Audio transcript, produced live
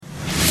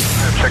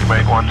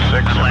Checkmate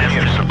 1-6,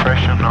 immediate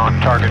suppression on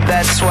target.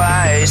 That's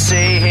why I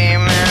see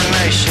him in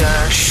the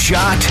shot.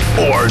 Shot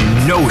or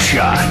no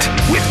shot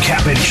with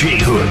Cap and J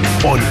Hood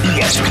on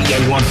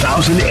ESPN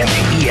 1000 and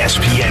the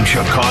ESPN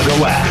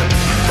Chicago app.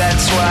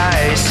 That's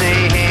why I see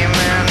him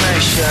in the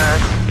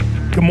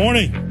shot. Good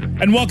morning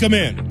and welcome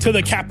in to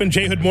the Cap and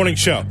J Hood Morning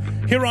Show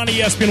here on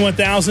ESPN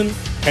 1000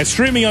 and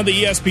streaming on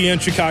the ESPN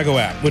Chicago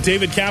app. With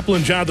David Kaplan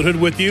and Jonathan Hood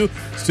with you.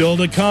 Still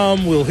to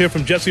come, we'll hear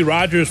from Jesse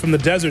Rogers from the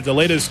desert, the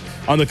latest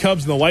on the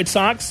Cubs and the White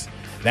Sox.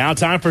 Now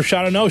time for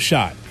Shot or No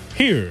Shot.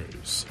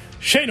 Here's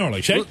Shay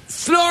Norley. Shay?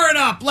 Snore it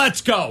up.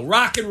 Let's go.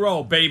 Rock and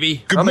roll,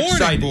 baby. Good morning,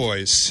 excited.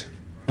 boys.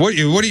 What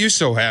are you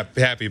so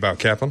happy about,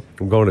 Kaplan?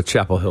 I'm going to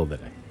Chapel Hill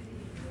today.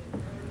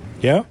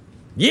 Yeah?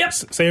 Yep.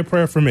 Say a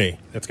prayer for me.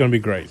 That's going to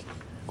be great.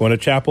 Going to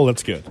chapel,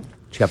 that's good.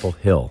 Chapel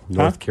Hill,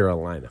 North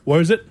Carolina.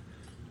 Where is it?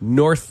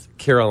 North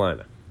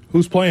Carolina.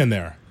 Who's playing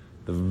there?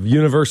 The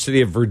University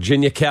of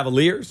Virginia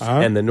Cavaliers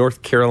and the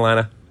North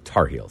Carolina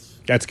Tar Heels.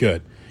 That's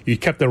good. You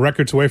kept the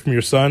records away from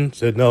your son,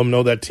 said no,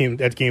 that game's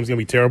going to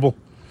be terrible.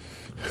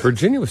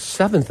 Virginia was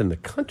 7th in the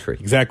country.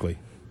 Exactly.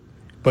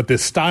 But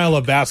this style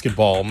of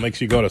basketball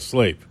makes you go to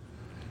sleep.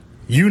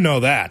 You know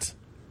that.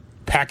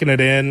 Packing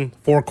it in,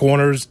 four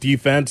corners,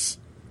 defense.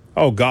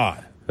 Oh,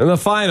 God. In the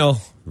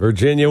final,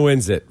 Virginia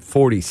wins it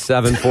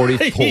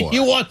 47-44.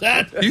 You want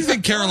that? You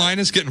think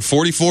Carolina's getting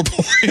 44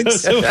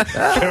 points?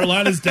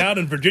 Carolina's down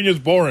and Virginia's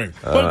boring.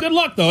 But good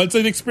luck, though. It's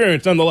an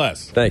experience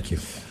nonetheless. Thank you.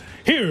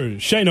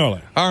 Here's Shay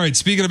Norley. All right,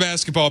 speaking of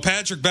basketball,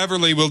 Patrick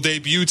Beverley will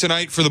debut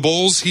tonight for the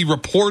Bulls. He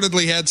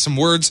reportedly had some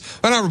words.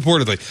 Well, not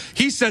reportedly.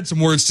 He said some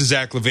words to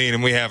Zach LaVine,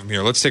 and we have him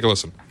here. Let's take a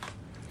listen.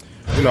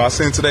 I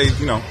seen today,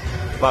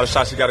 a lot of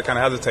shots you got to kind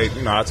of hesitate.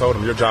 I told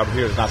him your job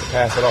here is not to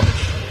pass at all.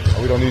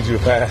 We don't need you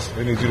to pass.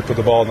 We need you to put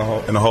the ball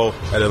in the hole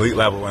at elite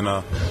level, and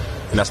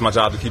that's my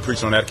job to keep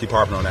preaching on that, keep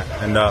harping on that.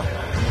 And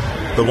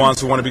the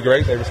ones who want to be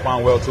great, they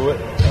respond well to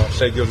it.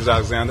 Shea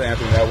Gilgeous-Alexander,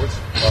 Anthony Edwards.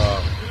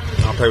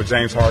 I play with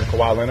James Harden,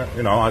 Kawhi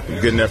Leonard. I can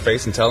get in their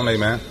face and tell them, hey,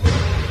 man,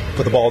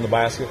 put the ball in the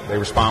basket. They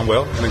respond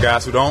well. And the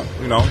guys who don't,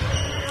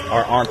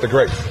 aren't the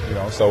greats.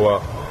 So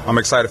I'm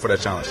excited for that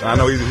challenge. And I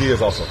know he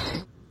is also.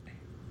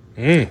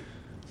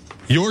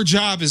 Your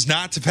job is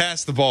not to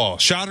pass the ball.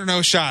 Shot or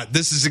no shot.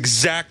 This is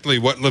exactly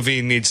what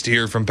LaVine needs to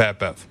hear from Pat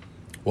Bev.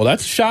 Well,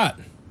 that's a shot.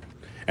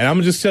 And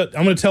I'm going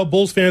to tell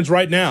Bulls fans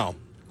right now,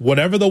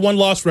 whatever the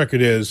one-loss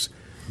record is,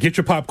 get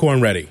your popcorn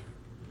ready.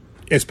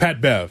 It's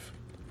Pat Bev.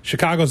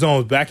 Chicago's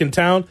own back in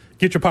town.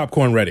 Get your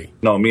popcorn ready.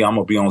 Me, I'm going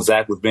to be on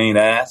Zach LaVine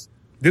ass.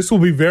 This will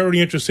be very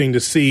interesting to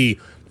see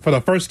for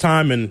the first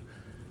time in,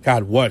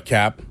 God, what,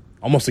 Cap?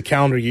 Almost a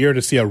calendar year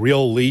to see a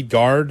real lead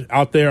guard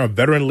out there, a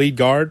veteran lead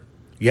guard.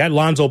 You had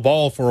Lonzo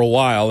Ball for a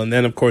while, and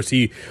then, of course,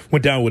 he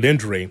went down with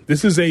injury.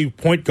 This is a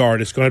point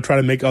guard that's going to try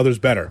to make others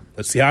better.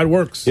 Let's see how it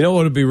works. You know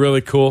what would be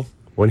really cool?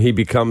 When he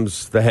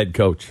becomes the head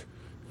coach.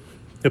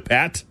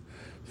 Pat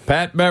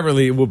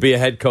Beverley will be a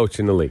head coach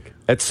in the league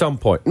at some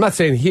point. I'm not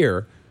saying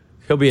here.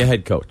 He'll be a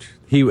head coach.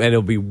 And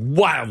it'll be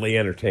wildly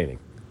entertaining.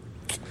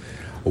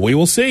 We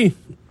will see.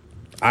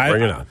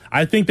 Bring it on.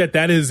 I think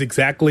that is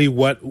exactly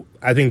what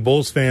I think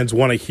Bulls fans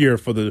want to hear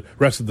for the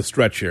rest of the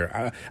stretch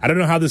here. I don't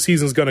know how the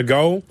season's going to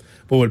go,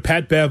 but with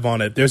Pat Bev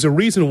on it, there's a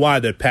reason why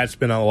that Pat's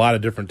been on a lot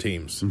of different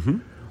teams.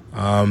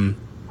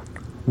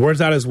 Wears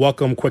out his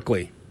welcome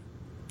quickly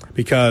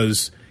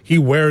because he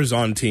wears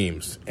on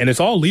teams. And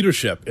it's all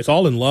leadership. It's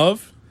all in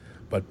love,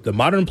 but the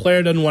modern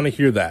player doesn't want to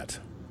hear that,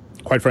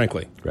 quite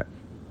frankly. Right.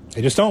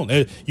 They just don't.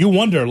 You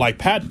wonder, like,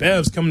 Pat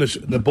Bev's coming to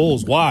the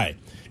Bulls. Why?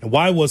 And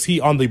why was he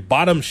on the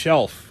bottom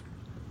shelf?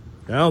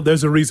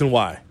 There's a reason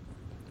why.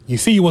 You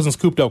see he wasn't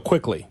scooped up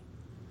quickly.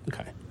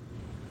 Okay.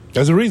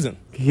 There's a reason.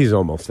 He's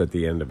almost at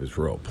the end of his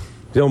rope.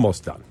 He's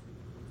almost done.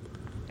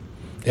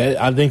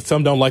 I think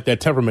some don't like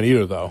that temperament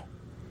either, though.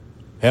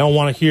 They don't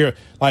want to hear,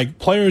 like,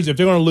 players, if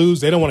they're going to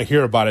lose, they don't want to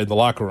hear about it in the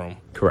locker room.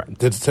 Correct.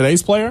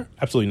 Today's player?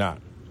 Absolutely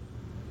not.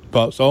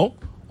 But so,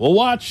 we'll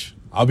watch.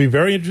 I'll be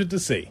very interested to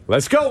see.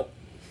 Let's go.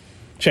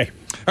 Shay.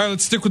 All right,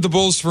 let's stick with the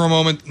Bulls for a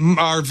moment.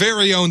 Our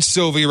very own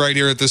Sylvie right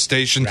here at this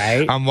station.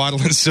 Right. I'm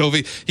Waddle and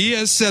Sylvie. He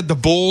has said the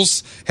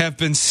Bulls have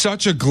been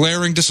such a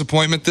glaring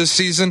disappointment this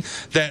season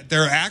that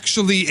they're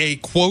actually a,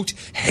 quote,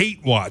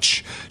 hate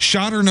watch.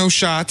 Shot or no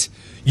shot,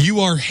 you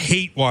are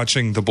hate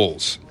watching the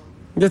Bulls.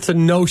 That's a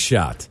no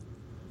shot.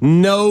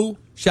 No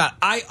shot.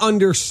 I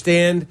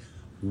understand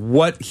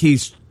what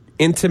he's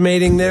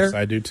intimating there. Yes,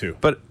 I do too.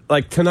 But,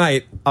 like,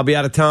 tonight, I'll be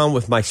out of town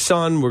with my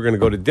son. We're going to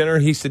go to dinner.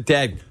 He said,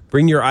 Dad,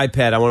 bring your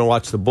iPad. I want to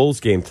watch the Bulls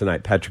game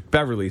tonight. Patrick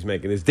Beverley's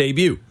making his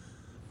debut.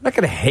 I'm not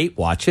going to hate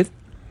watch it.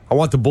 I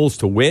want the Bulls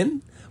to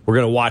win. We're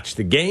going to watch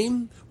the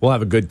game. We'll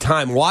have a good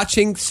time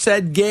watching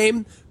said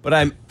game. But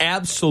I'm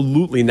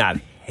absolutely not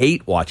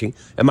hate watching.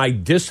 Am I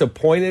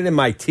disappointed in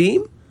my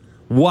team?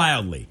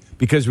 Wildly.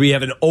 Because we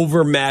have an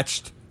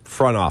overmatched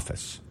front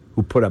office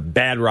who put a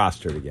bad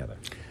roster together.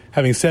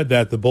 Having said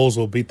that, the Bulls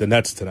will beat the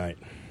Nets tonight.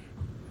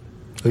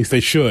 At least they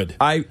should.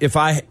 I don't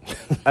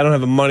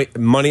have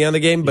money on the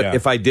game, but Yeah.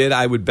 if I did,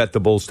 I would bet the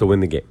Bulls to win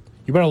the game.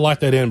 You better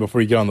lock that in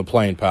before you get on the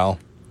plane, pal.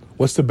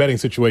 What's the betting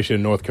situation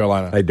in North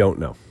Carolina? I don't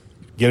know.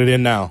 Get it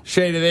in now.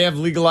 Shay, do they have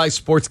legalized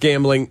sports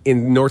gambling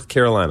in North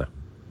Carolina?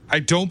 I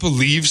don't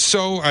believe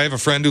so. I have a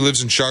friend who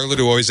lives in Charlotte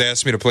who always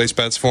asks me to place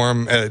bets for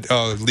him at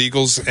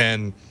legals,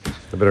 and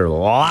I better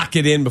lock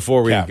it in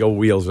before we go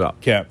wheels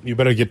up. Cap, you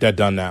better get that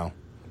done now.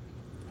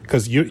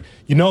 Because you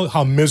know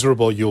how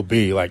miserable you'll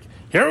be. Like,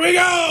 here we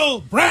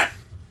go, Brett.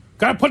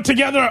 Got to put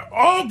together.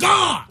 Oh,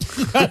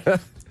 God.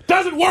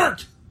 Doesn't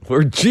work.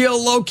 We're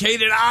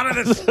geolocated out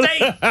of the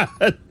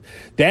state.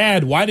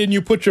 Dad, why didn't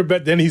you put your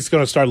bet? Then he's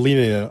going to start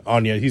leaning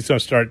on you. He's going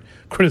to start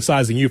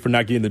criticizing you for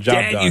not getting the job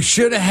Dad, done. you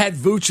should have had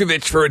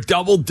Vucevic for a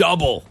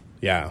double-double.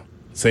 Yeah.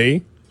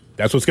 See?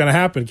 That's what's going to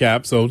happen,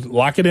 Cap. So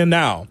lock it in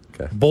now.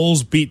 Okay.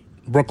 Bulls beat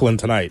Brooklyn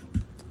tonight.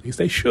 At least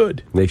they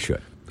should. They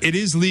should. it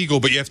is legal,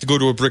 but you have to go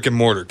to a brick and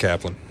mortar,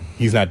 Kaplan.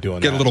 He's not doing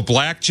that. Get a little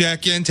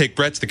blackjack in, take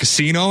Brett to the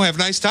casino, have a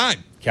nice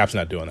time. Cap's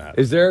not doing that.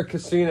 Is there a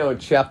casino in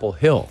Chapel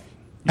Hill?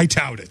 I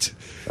doubt it.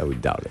 I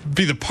would doubt it.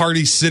 Be the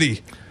party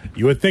city.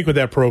 You would think with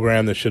that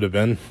program there should have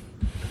been.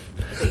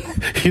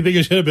 You think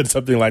it should have been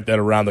something like that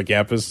around the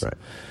campus.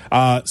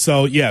 Right.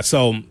 So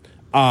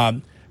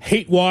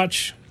hate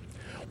watch.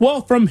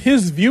 Well, from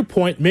his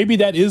viewpoint, maybe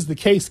that is the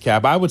case,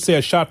 Cap. I would say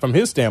a shot from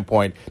his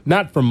standpoint,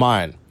 not from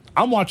mine.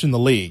 I'm watching the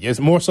league.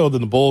 It's more so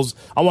than the Bulls.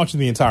 I'm watching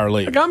the entire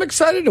league. Like, I'm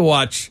excited to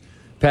watch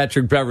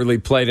Patrick Beverley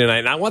play tonight,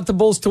 and I want the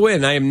Bulls to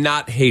win. I am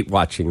not hate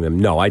watching them.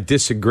 No, I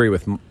disagree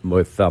with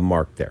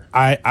Mark there.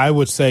 I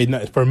would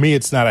say, for me,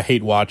 it's not a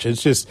hate watch.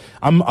 It's just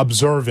I'm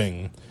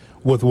observing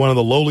what one of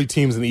the lowly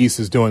teams in the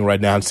East is doing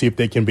right now and see if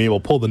they can be able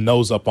to pull the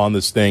nose up on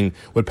this thing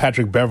with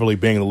Patrick Beverley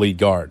being the lead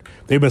guard.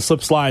 They've been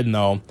slip-sliding,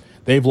 though.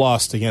 They've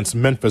lost against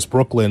Memphis,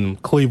 Brooklyn,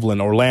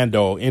 Cleveland,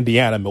 Orlando,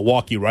 Indiana,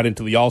 Milwaukee right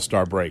into the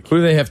All-Star break. Who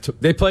do they have?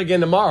 They play again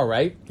tomorrow,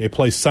 right? They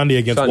play Sunday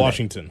against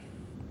Washington.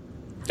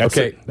 That's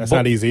okay. That's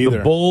not easy either.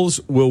 The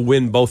Bulls will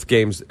win both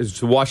games. Is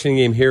the Washington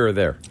game here or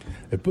there?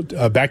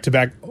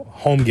 Back-to-back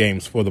home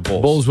games for the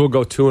Bulls. Bulls will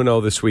go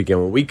 2-0 this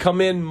weekend. When we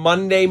come in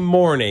Monday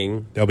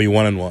morning, they'll be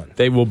 1-1.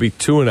 They will be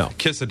 2-0.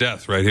 Kiss of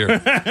death right here.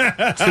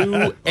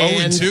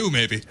 2-2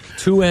 maybe.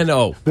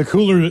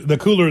 2-0. The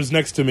cooler is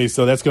next to me,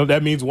 so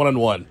that means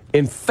 1-1.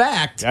 In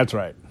fact, that's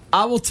right.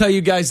 I will tell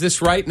you guys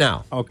this right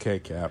now. Okay,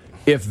 Cap.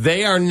 If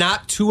they are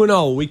not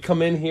 2-0, we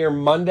come in here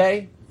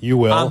Monday. You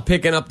will. I'm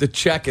picking up the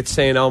check at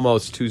St.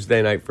 Elmo's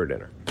Tuesday night for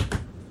dinner.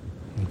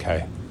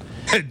 Okay.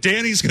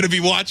 Danny's going to be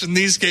watching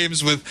these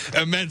games with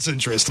immense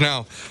interest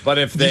now. But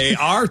if they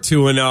are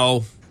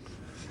 2-0,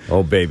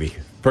 oh, baby,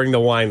 bring the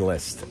wine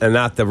list and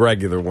not the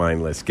regular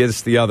wine list. Get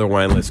us the other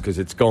wine list because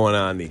it's going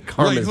on the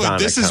Carmen's Look,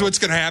 this is what's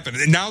going to happen.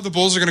 Now the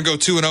Bulls are going to go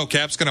 2-0.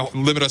 Cap's going to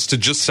limit us to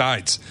just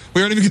sides.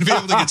 We aren't even going to be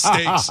able to get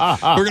steaks.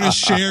 We're going to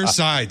share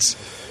sides.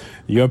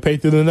 You're going to pay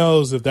through the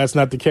nose if that's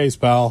not the case,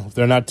 pal. If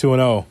they're not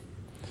 2-0.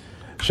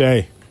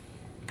 Shay.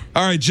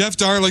 All right, Jeff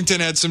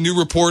Darlington had some new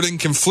reporting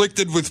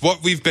conflicted with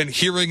what we've been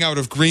hearing out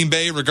of Green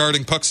Bay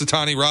regarding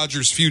Punxsutawney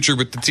Rogers' future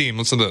with the team.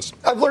 Listen to this.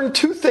 I've learned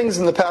two things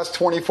in the past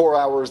 24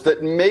 hours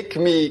that make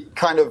me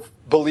kind of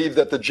believe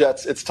that the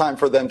Jets, it's time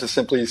for them to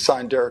simply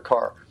sign Derek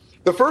Carr.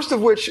 The first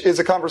of which is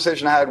a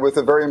conversation I had with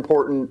a very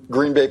important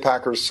Green Bay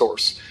Packers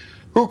source,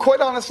 who quite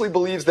honestly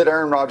believes that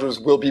Aaron Rodgers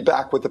will be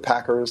back with the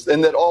Packers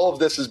and that all of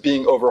this is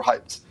being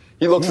overhyped.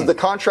 He looks at the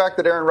contract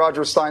that Aaron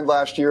Rodgers signed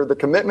last year, the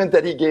commitment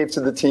that he gave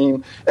to the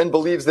team, and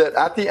believes that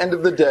at the end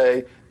of the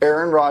day,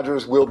 Aaron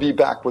Rodgers will be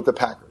back with the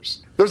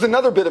Packers. There's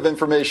another bit of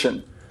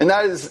information, and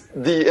that is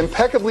the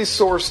impeccably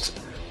sourced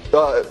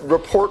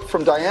report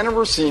from Diana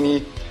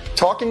Rossini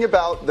talking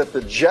about that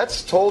the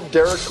Jets told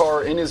Derek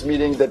Carr in his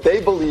meeting that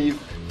they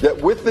believe that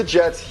with the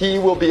Jets, he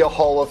will be a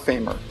Hall of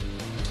Famer.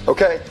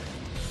 Okay?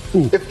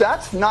 Ooh. If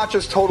that's not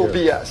just total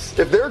BS,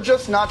 if they're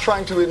just not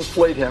trying to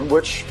inflate him,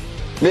 which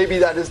maybe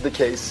that is the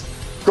case,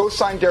 go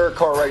sign Derek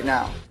Carr right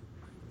now.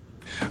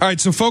 All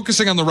right, so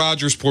focusing on the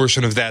Rodgers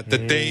portion of that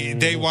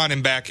they want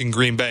him back in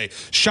Green Bay.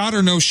 Shot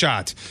or no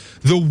shot?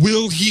 The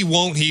will he,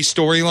 won't he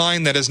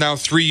storyline that is now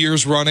 3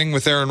 years running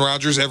with Aaron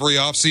Rodgers every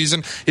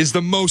offseason is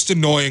the most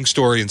annoying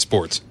story in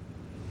sports.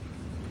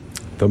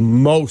 The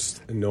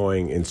most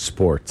annoying in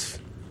sports?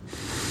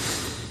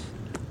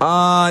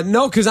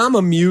 No, because I'm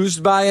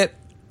amused by it.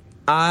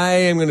 I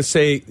am going to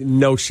say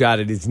no shot.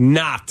 It is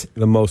not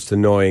the most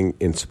annoying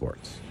in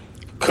sports.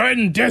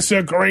 Couldn't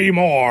disagree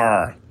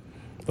more.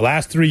 The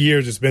last 3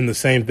 years, it's been the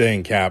same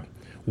thing, Cap.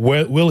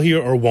 Will he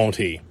or won't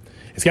he?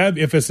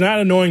 If it's not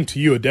annoying to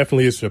you, it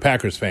definitely is to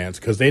Packers fans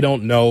because they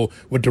don't know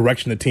what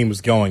direction the team is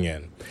going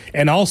in.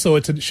 And also,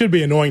 it should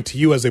be annoying to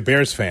you as a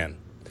Bears fan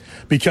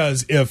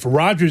because if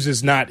Rodgers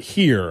is not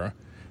here,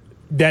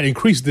 that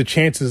increases the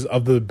chances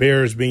of the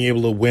Bears being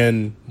able to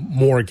win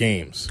more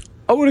games.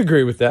 I would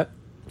agree with that.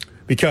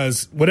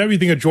 Because whatever you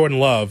think of Jordan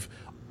Love,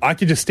 I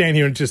could just stand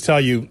here and just tell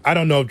you, I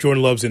don't know if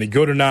Jordan Love's any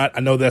good or not.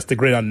 I know that's the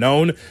great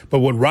unknown. But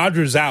with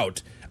Rodgers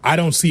out, I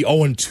don't see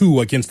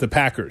 0-2 against the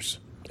Packers.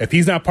 If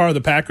he's not part of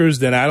the Packers,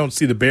 then I don't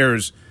see the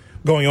Bears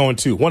going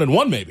 0-2.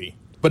 1-1 maybe,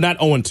 but not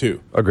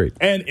 0-2. Agreed.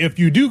 And if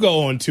you do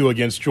go 0-2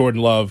 against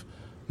Jordan Love,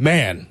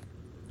 man,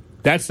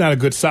 that's not a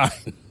good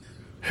sign.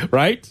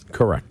 Right?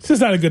 Correct. This is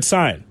not a good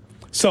sign.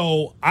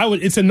 So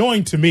it's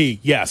annoying to me,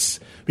 yes,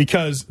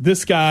 because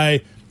this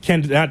guy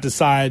cannot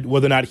decide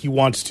whether or not he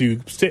wants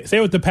to stay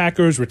with the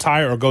Packers,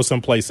 retire, or go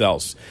someplace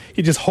else.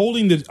 He's just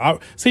holding the.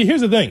 See,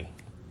 here's the thing.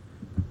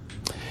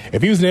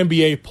 If he was an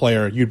NBA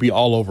player, you'd be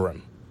all over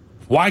him.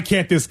 Why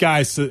can't this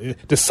guy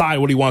decide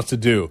what he wants to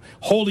do?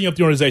 Holding up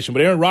the organization.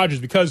 But Aaron Rodgers,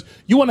 because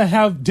you want to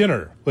have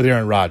dinner with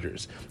Aaron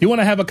Rodgers. You want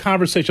to have a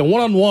conversation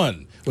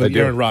one-on-one with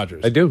Aaron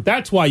Rodgers. I do.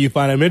 That's why you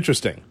find him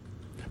interesting.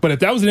 But if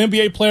that was an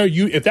NBA player,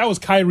 if that was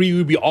Kyrie, you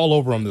would be all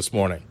over him this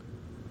morning.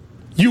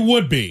 You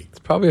would be. It's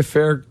probably a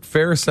fair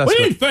assessment. What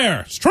do you mean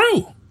fair? It's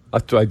true.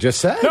 That's what I just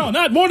said. No,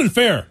 not more than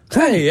fair.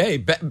 Hey,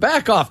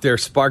 back off there,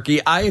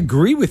 Sparky. I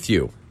agree with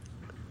you.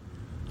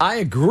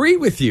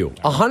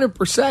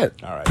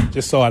 100%. All right,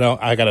 just so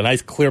I got a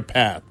nice clear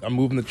path. I'm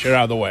moving the chair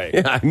out of the way.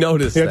 Yeah, I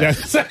noticed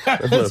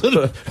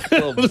that. a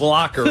little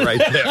blocker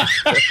right there.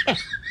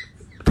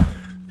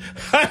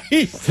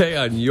 Stay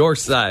on your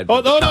side. Oh,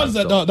 no.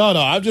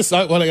 I'm just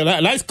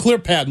a nice clear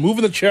path,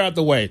 moving the chair out of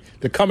the way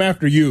to come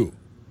after you.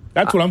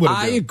 That's what I'm going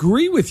to do. I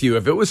agree with you.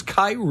 If it was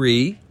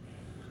Kyrie,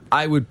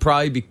 I would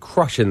probably be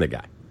crushing the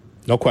guy.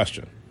 No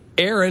question.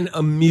 Aaron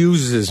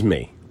amuses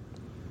me.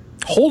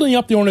 Holding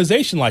up the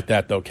organization like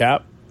that, though,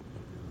 Cap.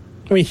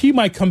 I mean, he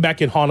might come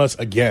back and haunt us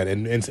again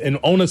and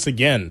own us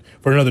again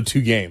for another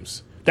 2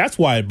 games. That's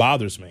why it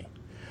bothers me.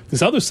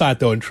 This other side,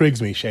 though,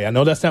 intrigues me, Shay. I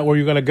know that's not where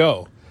you're going to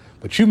go.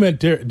 But you meant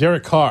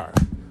Derek Carr.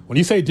 When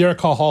you say Derek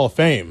Carr Hall of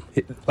Fame,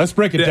 let's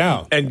break it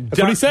down. And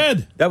that's what he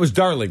said. That was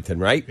Darlington,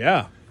 right?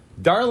 Yeah.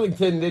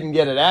 Darlington didn't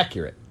get it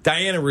accurate.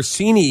 Diana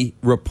Rossini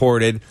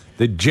reported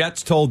the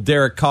Jets told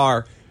Derek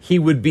Carr he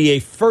would be a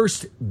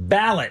first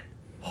ballot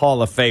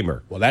Hall of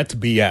Famer. Well, that's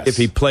BS. If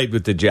he played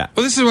with the Jets.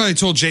 Well, this is what I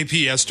told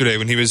JP yesterday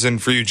when he was in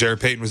for you. Jared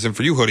Payton was in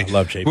for you, Hoodie. I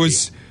love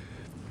JP.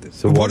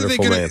 What are they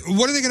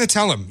going to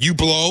tell him? You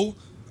blow?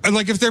 And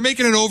like if they're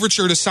making an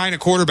overture to sign a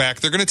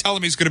quarterback, they're going to tell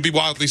him he's going to be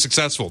wildly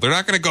successful. They're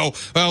not going to go,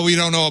 well, we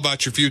don't know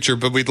about your future,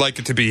 but we'd like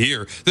it to be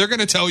here. They're going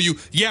to tell you,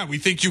 yeah, we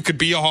think you could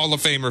be a Hall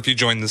of Famer if you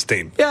join this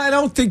team. Yeah, I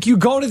don't think you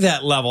go to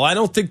that level. I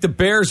don't think the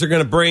Bears are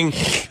going to bring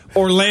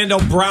Orlando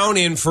Brown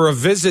in for a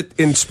visit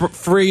in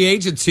free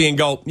agency and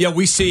go, yeah,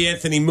 we see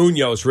Anthony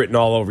Munoz written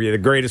all over you, the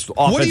greatest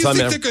offense. What do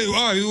you think?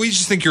 We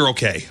just think you're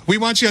okay. We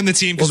want you on the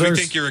team because we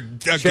think you're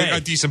a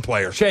decent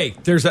player. Shay,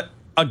 there's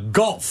a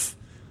gulf.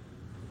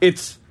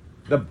 It's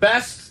the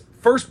best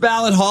first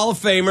ballot Hall of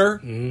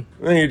Famer, and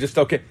you're just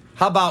okay.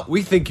 How about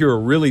we think you're a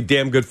really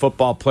damn good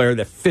football player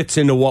that fits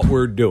into what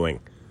we're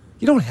doing?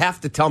 You don't have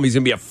to tell me he's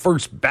going to be a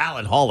first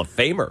ballot Hall of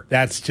Famer.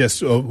 That's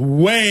just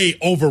way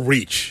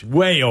overreach.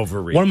 Way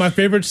overreach. One of my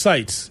favorite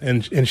sites,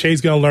 and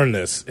Shay's going to learn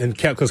this, and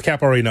because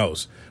Cap already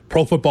knows,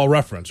 Pro Football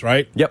Reference,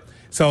 right? Yep.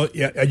 So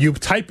you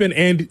type in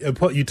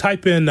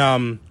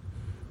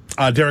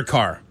Derek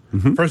Carr.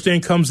 Mm-hmm. First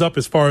thing comes up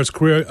as far as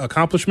career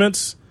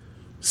accomplishments.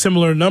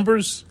 Similar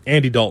numbers,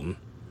 Andy Dalton.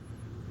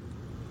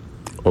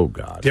 Oh,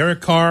 God.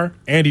 Derek Carr,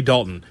 Andy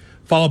Dalton.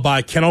 Followed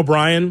by Ken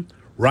O'Brien,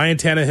 Ryan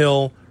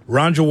Tannehill,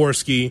 Ron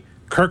Jaworski,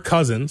 Kirk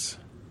Cousins,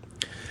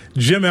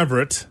 Jim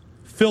Everett,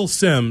 Phil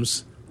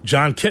Simms,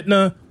 John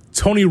Kitna,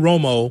 Tony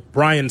Romo,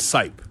 Brian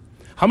Sipe.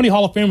 How many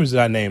Hall of Famers did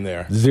I name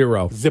there?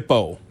 0.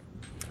 Zippo.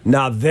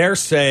 Now they're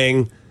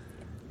saying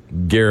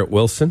Garrett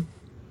Wilson.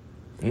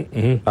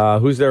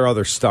 Who's their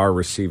other star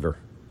receiver?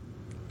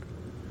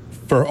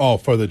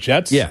 For the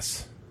Jets?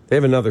 Yes. They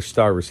have another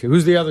star receiver.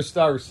 Who's the other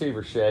star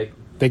receiver, Shay?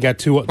 They got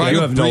 2.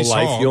 You have no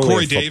life. You only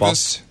Corey have football.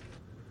 Davis.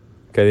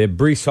 Okay, they have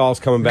Breece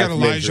Hall's coming back. They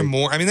got Elijah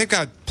Moore. I mean, they've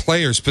got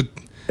players, but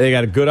they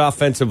got a good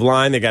offensive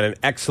line. They got an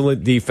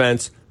excellent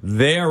defense.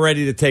 They are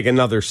ready to take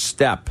another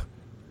step.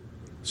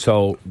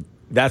 So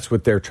that's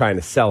what they're trying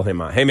to sell him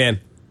on. Hey, man,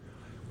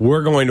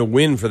 we're going to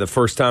win for the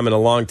first time in a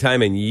long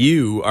time, and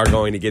you are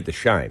going to get the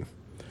shine.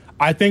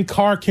 I think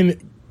Carr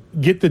can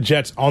get the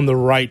Jets on the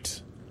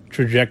right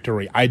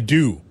trajectory. I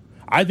do.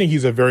 I think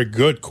he's a very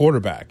good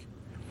quarterback.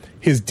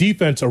 His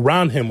defense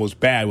around him was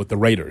bad with the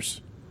Raiders.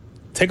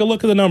 Take a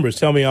look at the numbers.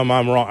 Tell me I'm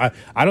wrong.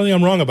 I don't think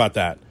I'm wrong about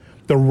that.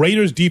 The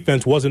Raiders'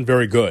 defense wasn't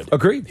very good.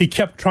 Agreed. He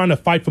kept trying to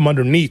fight from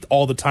underneath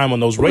all the time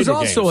on those Raider games. It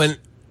was also an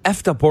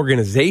effed up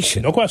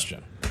organization. No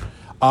question.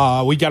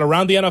 We got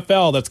Around the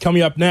NFL that's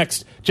coming up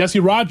next.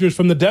 Jesse Rogers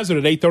from the desert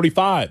at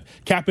 8:35.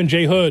 Cap and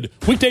Jay Hood,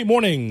 weekday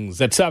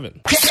mornings at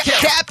 7.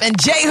 Cap and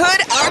Jay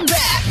Hood are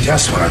back.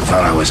 Just when I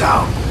thought I was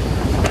out,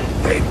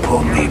 they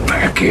pulled me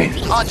back in.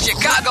 On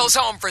Chicago's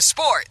home for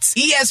sports,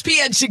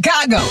 ESPN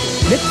Chicago.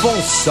 Nick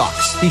Foles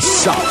sucks. He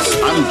sucks.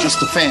 I'm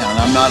just a fan.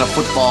 I'm not a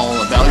football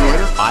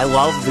evaluator. I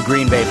love the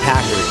Green Bay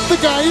Packers. The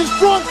guy is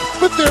drunk,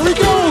 but there he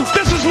goes.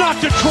 This is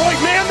not Detroit,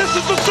 man. This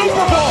is the Super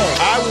Bowl.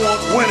 I want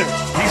winners.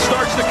 He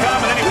starts to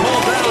come and then he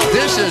pulls out.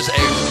 This is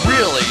a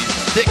really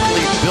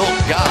thickly built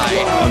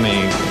guy. I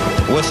mean,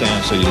 what's the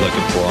answer you're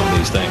looking for on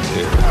these things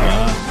here?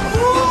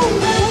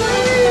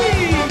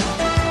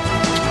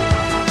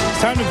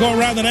 Time to go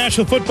around the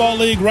National Football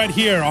League right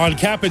here on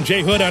Cap and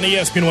Jay Hood on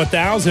ESPN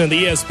 1000 and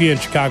the ESPN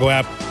Chicago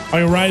app. Are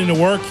you riding to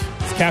work?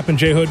 Cap and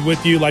J Hood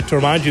with you. Like to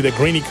remind you that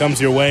Greeny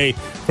comes your way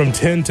from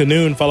 10 to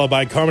noon, followed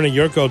by Carmen and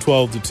Yurko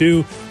 12 to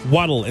 2,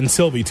 Waddle and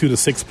Sylvie 2 to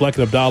 6, Bleck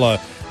and Abdallah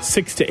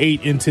 6 to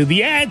 8 into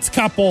the Ads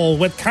Couple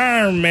with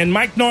Carm and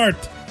Mike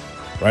North.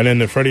 Right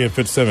into Freddie and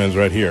Fitzsimmons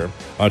right here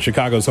on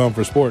Chicago's Home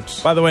for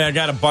Sports. By the way, I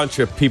got a bunch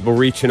of people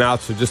reaching out,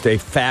 so just a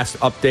fast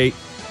update.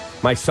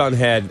 My son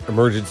had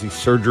emergency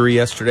surgery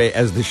yesterday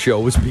as the show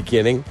was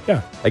beginning.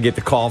 Yeah. I get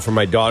the call from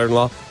my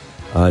daughter-in-law.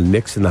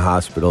 Nick's in the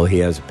hospital. He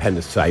has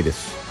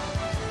appendicitis.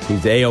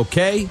 He's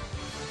A-okay.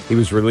 He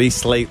was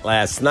released late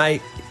last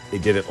night. They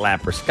did it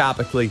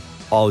laparoscopically.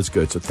 All is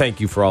good. So thank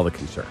you for all the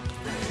concern.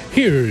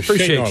 Here's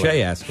Appreciate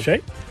Shay asking.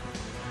 Shay?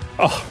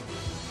 Oh.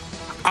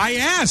 I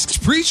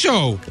asked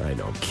pre-show. I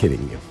know. I'm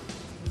kidding you.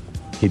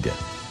 He did.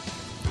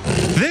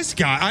 This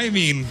guy, I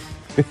mean,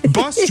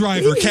 bus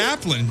driver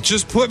Kaplan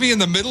just put me in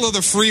the middle of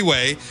the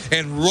freeway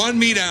and run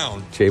me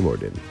down. Jay Moore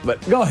didn't.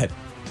 But go ahead.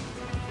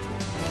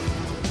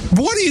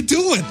 What are you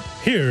doing?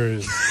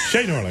 Here's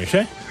Shay Norling.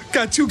 Shay?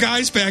 Got two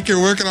guys back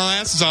here working our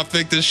asses off,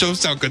 think this show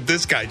sound good.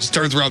 This guy just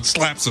turns around,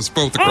 slaps us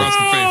both across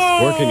the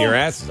face. Working your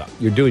asses off.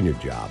 You're doing your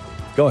job.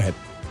 Go ahead.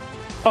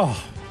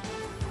 Oh.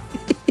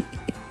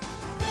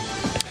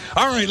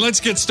 All right, let's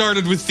get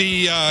started with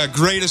the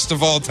greatest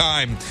of all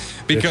time.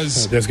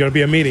 Because there's going to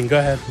be a meeting. Go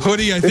ahead.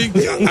 Hoodie, I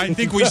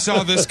think we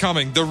saw this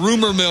coming. The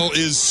rumor mill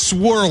is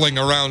swirling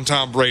around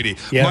Tom Brady.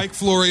 Yeah. Mike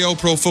Florio,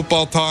 Pro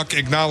Football Talk,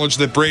 acknowledged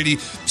that Brady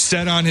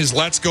said on his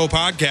Let's Go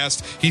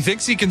podcast he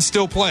thinks he can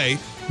still play.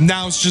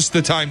 Now's just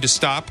the time to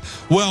stop.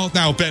 Well,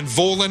 now Ben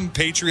Volen,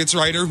 Patriots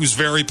writer, who's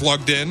very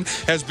plugged in,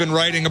 has been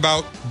writing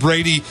about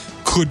Brady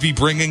could be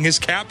bringing his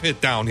cap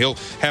hit down. He'll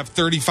have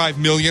 $35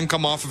 million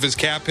come off of his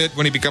cap hit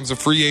when he becomes a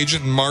free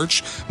agent in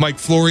March. Mike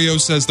Florio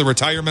says the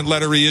retirement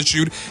letter he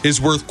issued is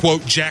worth,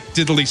 quote, jack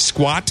diddly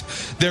squat.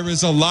 There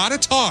is a lot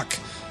of talk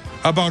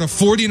about a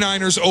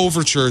 49ers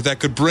overture that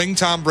could bring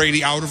Tom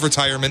Brady out of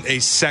retirement a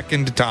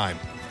second time.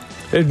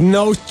 There's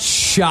no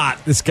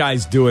shot this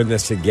guy's doing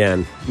this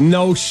again.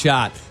 No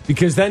shot.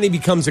 Because then he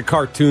becomes a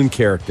cartoon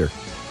character.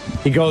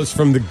 He goes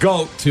from the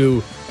GOAT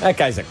to, that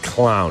guy's a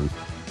clown.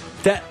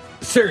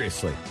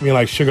 Seriously. You mean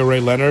like Sugar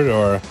Ray Leonard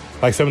or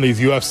like some of these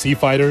UFC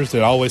fighters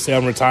that always say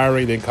I'm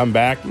retiring, then come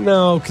back?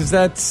 No, because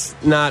that's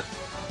not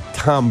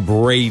Tom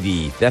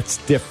Brady. That's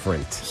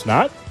different. It's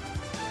not?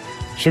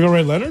 Sugar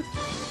Ray Leonard?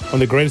 One of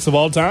the greatest of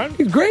all time?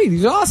 He's great.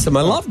 He's awesome.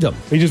 I loved him.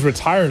 He just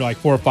retired like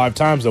 4 or 5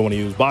 times though when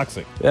he was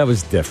boxing. That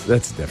was different.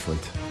 That's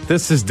different.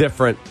 This is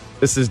different.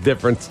 This is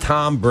different. It's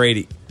Tom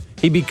Brady.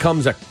 He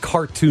becomes a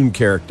cartoon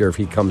character if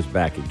he comes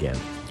back again.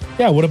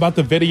 Yeah, what about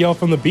the video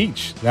from the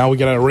beach? Now we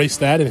got to erase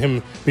that and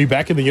him be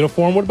back in the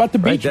uniform. What about the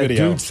beach that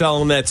video? Dude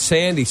selling that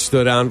sand he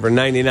stood on for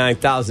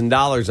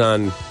 $99,000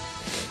 on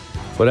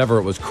whatever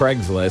it was,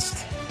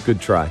 Craigslist.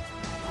 Good try.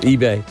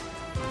 eBay.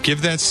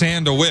 Give that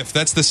sand a whiff.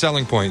 That's the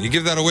selling point. You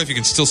give that a whiff, you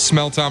can still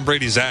smell Tom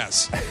Brady's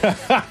ass.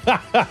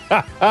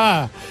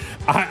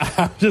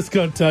 I'm just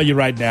going to tell you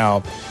right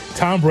now,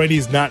 Tom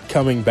Brady's not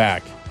coming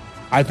back.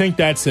 I think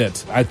that's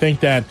it. I think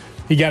that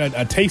he got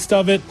a taste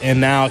of it, and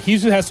now he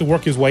just has to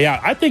work his way out.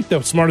 I think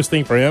the smartest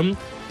thing for him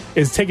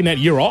is taking that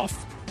year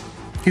off.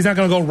 He's not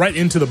going to go right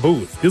into the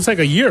booth. He'll take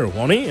a year,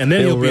 won't he? And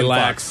then he'll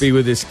relax, be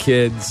with his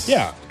kids,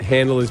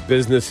 handle his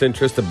business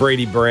interests, the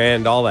Brady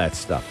brand, all that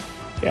stuff.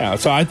 Yeah,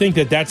 so I think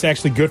that that's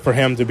actually good for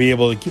him to be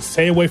able to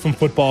stay away from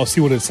football, see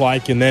what it's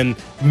like, and then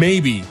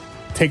maybe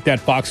take that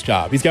Fox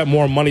job. He's got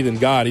more money than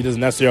God. He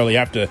doesn't necessarily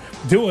have to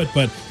do it,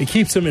 but it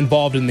keeps him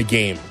involved in the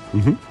game.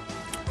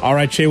 Mm-hmm. All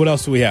right, Shay, what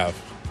else do we have?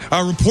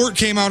 A report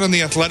came out on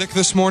The Athletic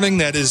this morning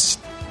that is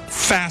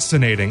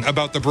fascinating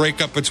about the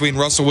breakup between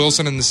Russell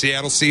Wilson and the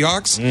Seattle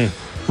Seahawks.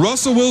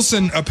 Russell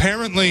Wilson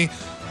apparently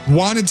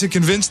wanted to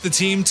convince the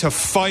team to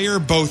fire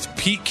both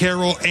Pete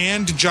Carroll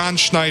and John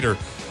Schneider,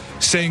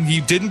 saying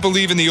he didn't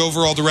believe in the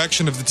overall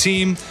direction of the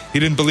team. He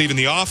didn't believe in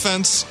the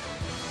offense.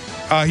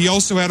 He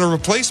also had a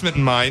replacement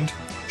in mind,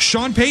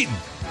 Sean Payton.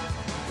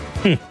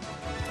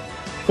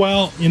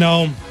 Well, you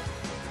know,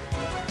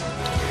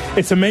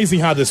 it's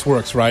amazing how this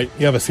works, right?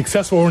 You have a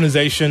successful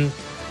organization.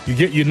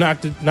 You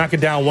knock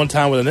it down one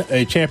time with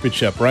a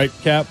championship, right,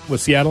 Cap,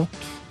 with Seattle?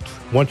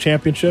 One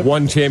championship?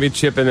 One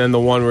championship, and then the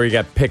one where he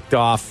got picked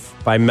off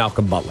by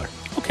Malcolm Butler.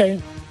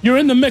 Okay. You're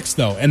in the mix,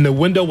 though, and the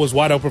window was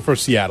wide open for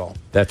Seattle.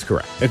 That's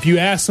correct. If you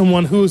ask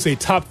someone who's a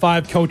top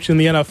 5 coach in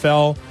the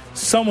NFL,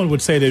 someone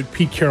would say that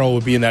Pete Carroll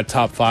would be in that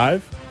top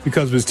 5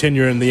 because of his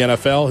tenure in the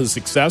NFL, his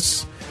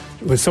success.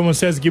 When someone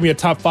says, give me a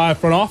top 5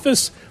 front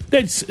office,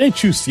 they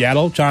choose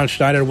Seattle, John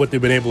Schneider, what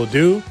they've been able to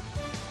do.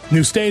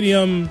 New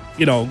stadium,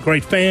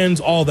 great fans,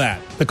 all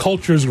that. The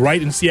culture is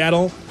right in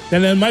Seattle.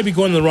 And it might be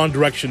going in the wrong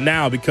direction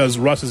now because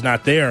Russ is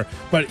not there.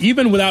 But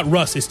even without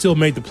Russ, they still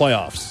made the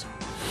playoffs.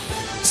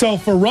 So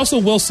for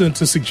Russell Wilson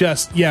to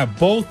suggest,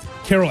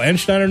 both Carroll and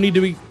Schneider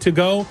need to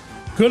go,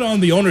 good on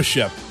the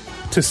ownership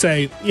to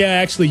say,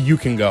 actually, you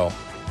can go.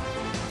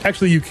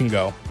 Actually, you can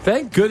go.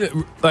 Thank goodness.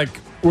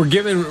 We're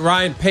giving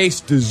Ryan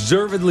Pace,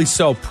 deservedly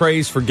so,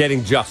 praise for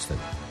getting Justin.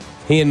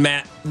 He and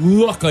Matt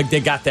look like they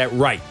got that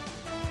right.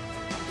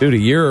 Dude, a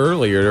year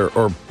earlier,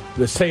 or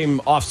the same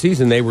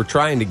offseason they were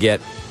trying to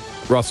get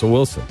Russell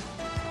Wilson.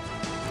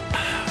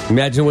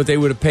 Imagine what they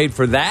would have paid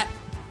for that.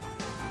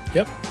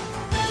 Yep.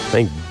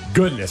 Thank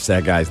goodness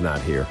that guy's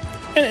not here.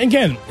 And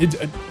again,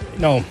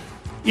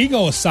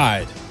 ego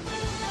aside,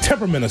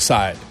 temperament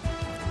aside,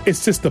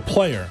 it's just the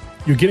player.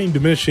 You're getting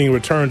diminishing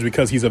returns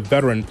because he's a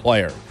veteran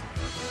player.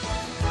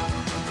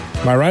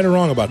 Am I right or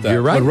wrong about that?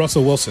 You're right. With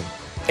Russell Wilson.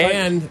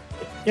 And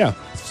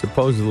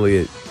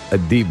supposedly a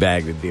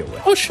D-bag to deal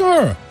with. Oh,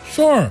 sure.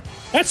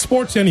 That's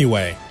sports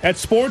anyway. That's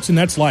sports and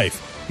that's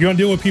life. You're going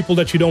to deal with people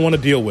that you don't want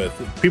to deal with,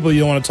 people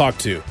you don't want to talk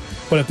to.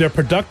 But if they're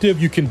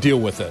productive, you can deal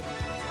with it.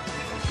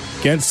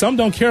 Again, some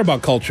don't care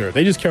about culture.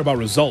 They just care about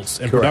results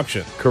and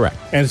production. Correct.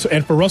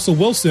 And for Russell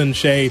Wilson,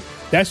 Shay,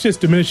 that's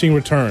just diminishing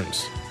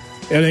returns.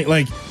 And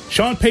like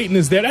Sean Payton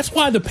is there. That's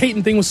why the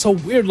Payton thing was so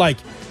weird. Like,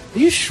 are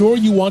you sure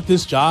you want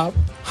this job?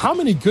 How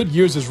many good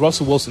years does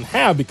Russell Wilson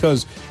have?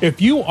 Because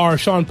if you are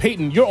Sean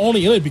Payton, you're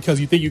only in it because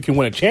you think you can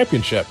win a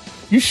championship.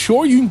 You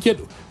sure you can get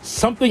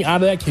something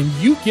out of that? Can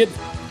you get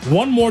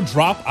one more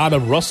drop out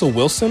of Russell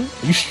Wilson?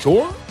 Are you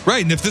sure?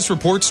 Right, and if this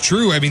report's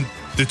true, I mean,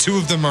 the two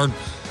of them are,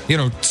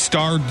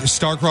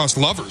 star-crossed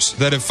lovers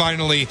that have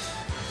finally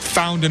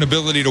found an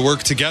ability to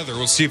work together.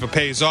 We'll see if it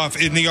pays off.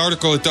 In the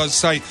article, it does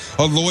cite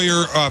a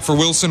lawyer for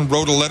Wilson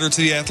wrote a letter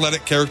to The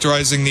Athletic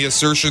characterizing the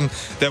assertion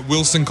that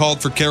Wilson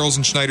called for Carroll's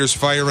and Schneider's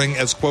firing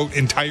as, quote,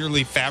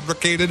 entirely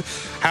fabricated.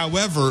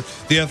 However,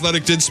 The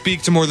Athletic did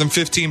speak to more than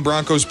 15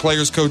 Broncos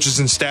players, coaches,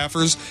 and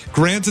staffers,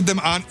 granted them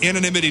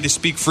anonymity to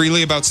speak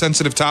freely about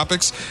sensitive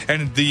topics,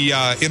 and the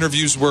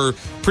interviews were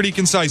pretty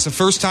concise. A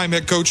first-time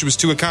head coach who was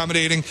too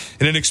accommodating,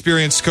 an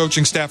inexperienced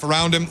coaching staff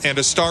around him, and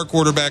a star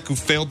quarterback who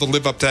failed to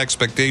live up to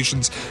expectations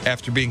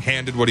after being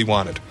handed what he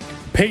wanted.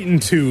 Peyton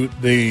to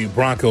the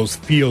Broncos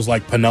feels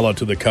like Piniella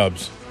to the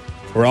Cubs,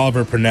 or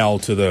Oliver Purnell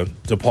to the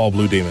DePaul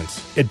Blue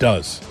Demons. It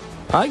does.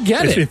 I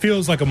get it. It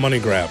feels like a money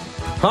grab.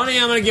 Honey,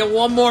 I'm going to get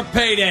one more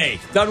payday.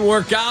 Doesn't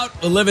work out.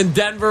 We'll live in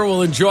Denver.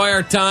 We'll enjoy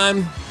our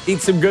time, eat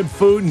some good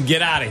food, and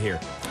get out of here.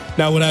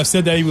 Now, when I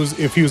said that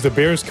if he was the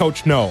Bears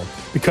coach, no.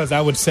 Because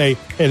I would say,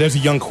 hey, there's a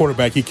young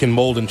quarterback he can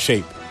mold and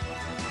shape.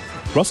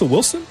 Russell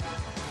Wilson?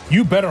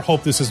 You better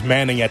hope this is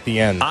Manning at the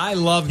end.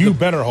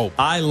 Better hope.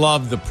 I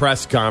love the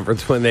press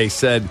conference when they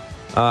said,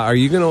 are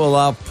you going to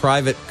allow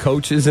private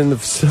coaches in the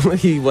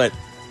facility?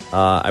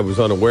 I was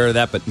unaware of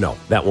that, but no,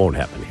 that won't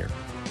happen here.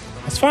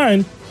 That's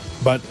fine.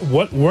 But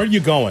where are you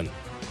going?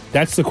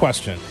 That's the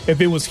question.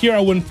 If it was here,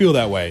 I wouldn't feel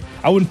that way.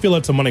 I wouldn't feel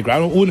it's a money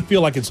grab. I wouldn't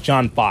feel like it's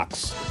John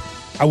Fox.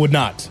 I would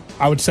not.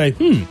 I would say,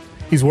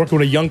 he's working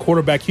with a young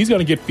quarterback. He's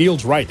going to get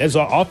Fields right. His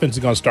offense is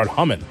going to start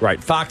humming.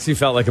 Right. Foxy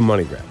felt like a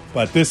money grab.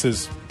 But this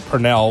is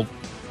Purnell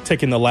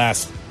taking the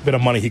last bit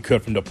of money he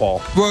could from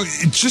DePaul. Well,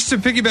 just to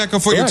piggyback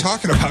off what you're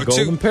talking about,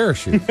 golden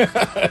parachute.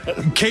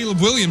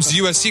 Caleb Williams, the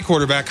USC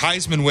quarterback,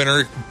 Heisman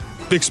winner,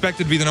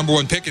 expected to be the number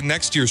one pick in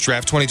next year's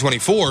draft,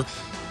 2024.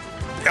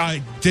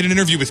 I did an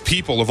interview with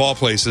People, of all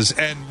places,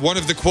 and one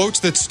of the quotes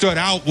that stood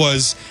out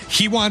was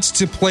he wants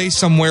to play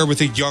somewhere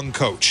with a young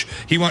coach.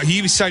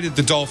 He cited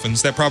the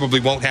Dolphins. That probably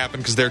won't happen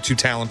because they're too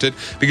talented,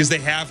 because they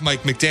have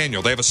Mike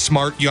McDaniel. They have a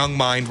smart young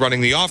mind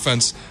running the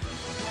offense.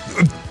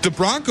 The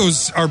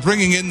Broncos are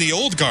bringing in the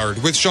old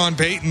guard with Sean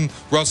Payton,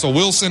 Russell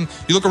Wilson.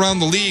 You look around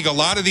the league, a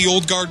lot of the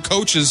old guard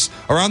coaches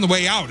are on the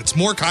way out. It's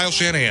more Kyle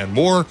Shanahan,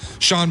 more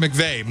Sean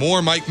McVay,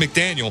 more Mike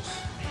McDaniel.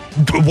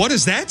 What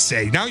does that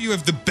say? Now you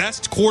have the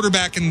best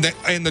quarterback in the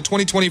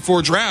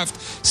 2024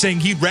 draft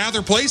saying he'd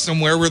rather play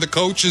somewhere where the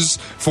coach is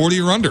 40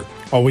 or under.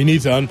 Oh, we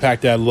need to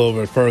unpack that a little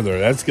bit further.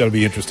 That's going to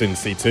be interesting to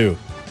see, too.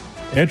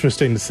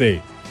 Interesting to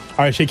see. All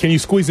right, Shay, can you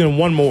squeeze in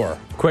one more?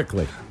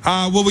 Quickly.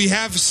 Well, we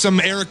have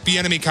some Eric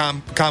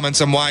Bieniemy comments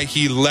on why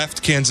he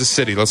left Kansas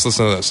City. Let's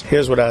listen to this.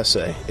 Here's what I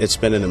say. It's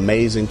been an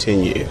amazing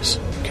 10 years,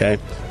 okay?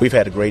 We've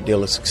had a great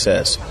deal of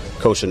success.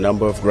 Coached a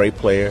number of great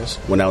players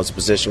when I was a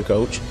position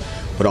coach.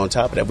 But on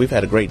top of that, we've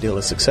had a great deal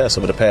of success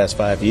over the past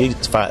 5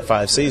 years,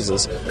 five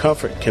seasons.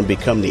 Comfort can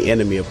become the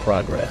enemy of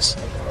progress,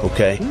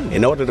 okay?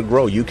 In order to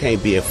grow, you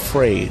can't be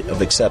afraid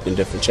of accepting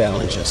different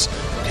challenges,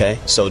 okay?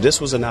 So this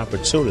was an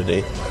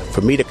opportunity for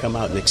me to come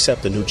out and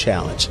accept a new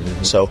challenge.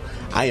 So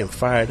I am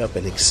fired up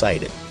and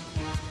excited.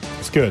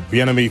 It's good.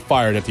 Bieniemy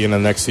fired at the end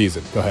of the next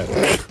season. Go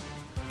ahead.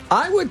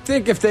 I would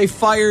think if they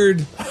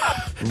fired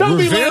Don't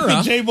Rivera, be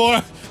laughing,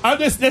 J-Boy.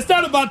 It's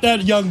not about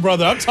that young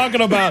brother. I'm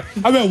talking about,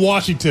 I'm in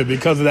Washington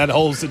because of that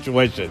whole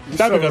situation.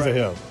 Not because of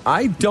him.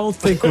 I don't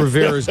think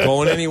Rivera's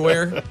going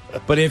anywhere.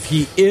 But if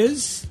he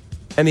is,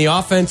 and the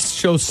offense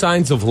shows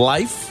signs of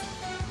life,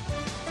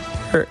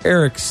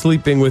 Eric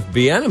sleeping with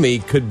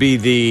Bieniemy could be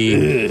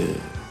the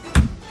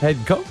head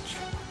coach.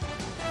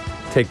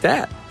 Take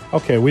that.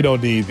 Okay, we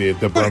don't need the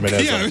Berman.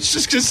 Yeah, I was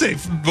just going to say,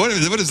 what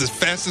is this,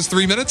 fastest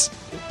 3 minutes?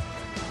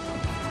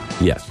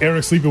 Yes.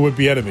 Eric sleeping with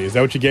Bieniemy. Is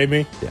that what you gave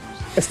me? Yeah.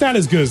 It's not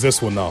as good as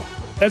this one, though.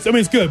 It's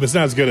good, but it's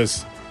not as good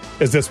as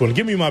this one.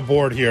 Give me my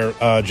board here,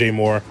 Jay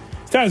Moore.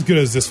 It's not as good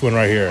as this one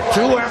right here.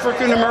 Two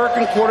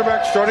African-American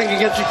quarterbacks starting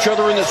against each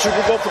other in the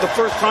Super Bowl for the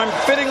first time,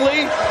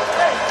 fittingly.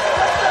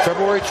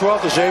 February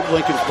 12th is Abe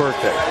Lincoln's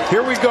birthday.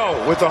 Here we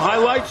go with the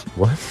highlights.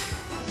 What?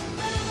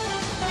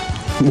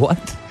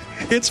 What?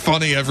 It's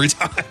funny every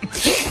time.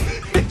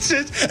 It's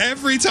just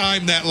every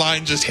time that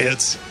line just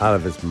hits. Out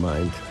of his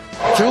mind.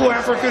 Two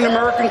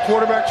African-American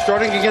quarterbacks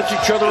starting against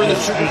each other in the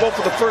Super Bowl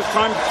for the first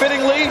time,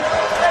 fittingly.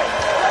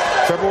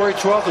 February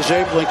 12th is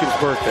Abe Lincoln's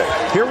birthday.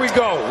 Here we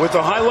go with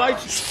the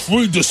highlights.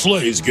 Read the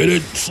slaves, get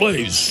it?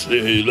 Slaves.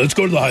 Let's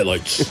go to the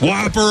highlights.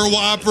 Whopper,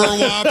 whopper,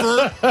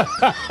 whopper.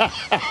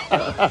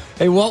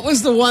 Hey, what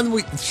was the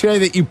one, Shay,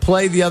 that you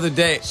played the other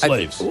day?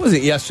 Slaves. What was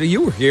it yesterday?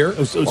 You were here. It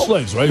was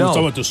slaves, right? No. We're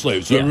talking about the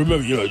slaves. So Yeah. I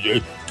remember,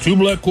 two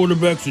black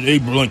quarterbacks and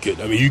Abe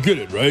Lincoln. I mean, you get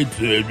it, right?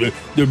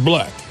 They're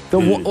black.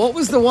 What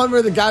was the one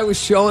where the guy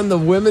was showing the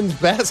women's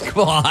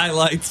basketball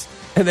highlights?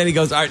 And then he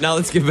goes, all right, now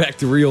let's get back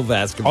to real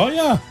basketball. Oh,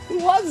 yeah. Who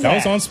was that? That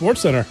was on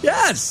SportsCenter.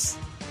 Yes.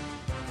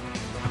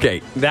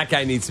 Okay, that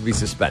guy needs to be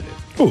suspended.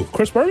 Who,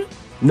 Chris Berman?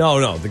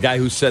 No, the guy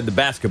who said the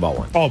basketball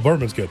one. Oh,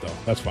 Berman's good, though.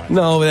 That's fine.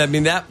 No, I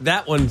mean,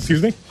 that one.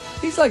 Excuse me?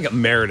 He's like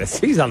emeritus.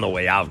 He's on the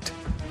way out.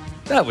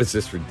 That was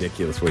just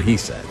ridiculous what he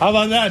said. How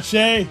about that,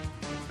 Shay?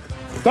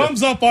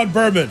 Thumbs up on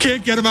Berman.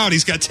 Can't get him out.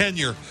 He's got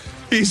tenure.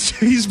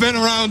 He's been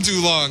around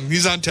too long.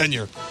 He's on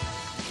tenure.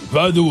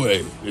 By the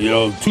way,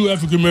 two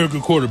African-American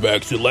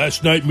quarterbacks. And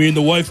last night, me and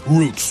the wife,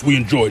 Roots, we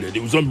enjoyed it.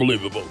 It was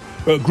unbelievable.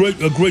 A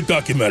great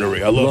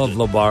documentary. I loved it.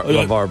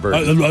 LeVar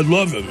Burton. I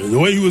love him. And the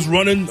way he was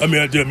running, I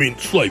mean,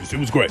 slaves. It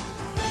was great.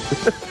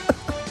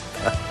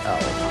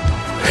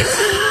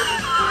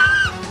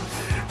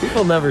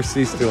 People never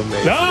cease to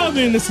amaze. No, I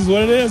mean, this is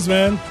what it is,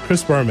 man.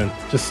 Chris Berman.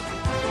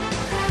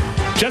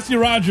 Jesse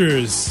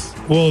Rogers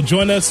will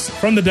join us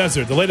from the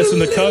desert. The latest in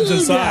the Cubs and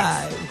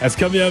Sox. That's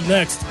coming up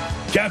next.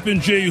 Cap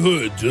and J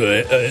Hood,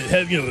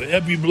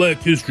 Happy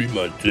Black History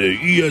Month,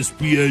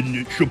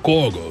 ESPN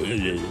Chicago.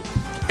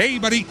 Hey,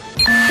 buddy.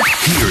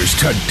 Here's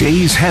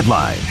today's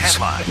headlines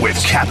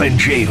with Cap and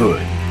J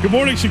Hood. Good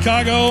morning,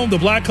 Chicago. The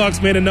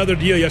Blackhawks made another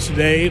deal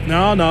yesterday.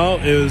 No,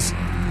 it was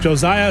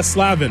Josiah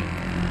Slavin.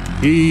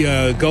 He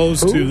goes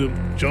to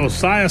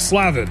Josiah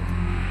Slavin.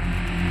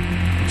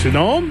 Did you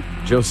know him?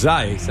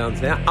 Josiah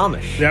sounds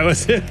Amish. That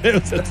was it.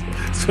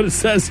 That's what it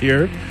says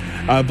here.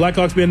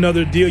 Blackhawks made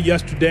another deal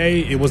yesterday.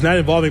 It was not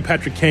involving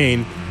Patrick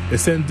Kane. They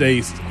sent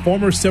a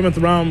former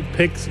 7th-round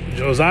pick,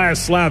 Josiah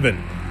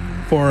Slavin,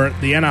 for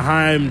the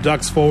Anaheim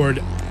Ducks forward,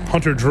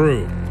 Hunter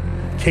Drew.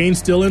 Kane's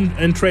still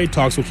in trade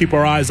talks. We'll keep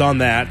our eyes on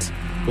that.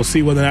 We'll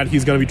see whether or not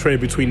he's going to be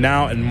traded between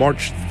now and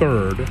March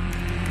 3rd.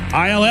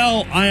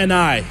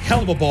 INI,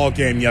 hell of a ball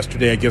game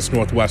yesterday against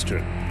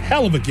Northwestern.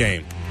 Hell of a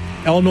game.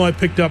 Illinois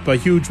picked up a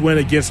huge win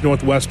against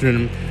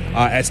Northwestern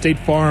at State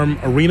Farm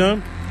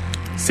Arena.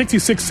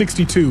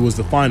 66-62 was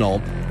the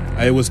final.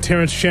 It was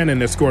Terrence Shannon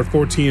that scored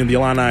 14 in the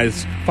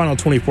Illini's final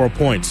 24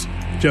 points.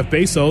 Jeff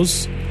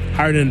Bezos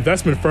hired an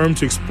investment firm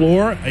to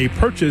explore a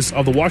purchase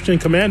of the Washington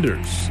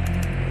Commanders.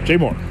 Jay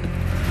Moore.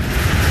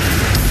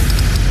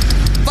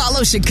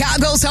 Follow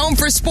Chicago's Home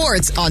for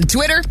Sports on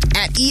Twitter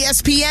at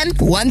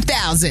ESPN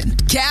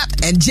 1000. Cap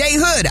and Jay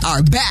Hood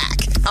are back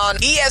on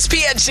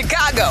ESPN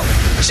Chicago,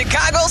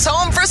 Chicago's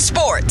Home for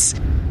Sports.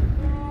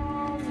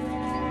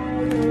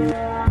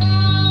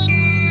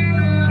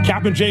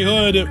 Cap and J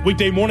Hood,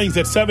 weekday mornings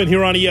at 7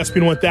 here on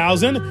ESPN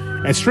 1000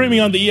 and streaming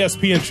on the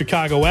ESPN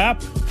Chicago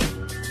app.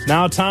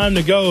 Now time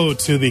to go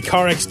to the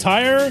CarX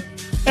Tire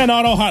and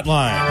Auto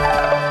Hotline.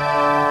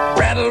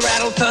 Rattle,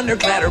 rattle, thunder,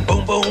 clatter,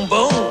 boom, boom,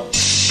 boom.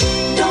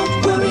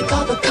 Don't worry,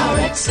 call the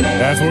CarX.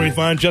 That's where we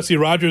find Jesse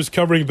Rogers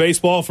covering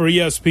baseball for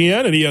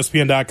ESPN at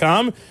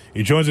ESPN.com.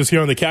 He joins us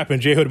here on the Cap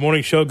and J Hood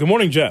Morning Show. Good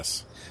morning,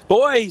 Jess.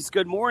 Boys,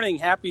 good morning.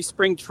 Happy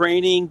spring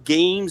training.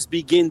 Games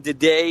begin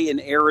today in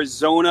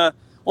Arizona.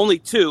 Only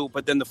 2,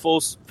 but then the full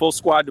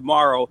squad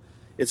tomorrow.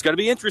 It's going to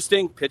be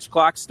interesting. Pitch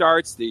clock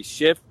starts. The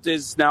shift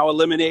is now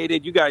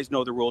eliminated. You guys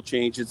know the rule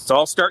changes. It's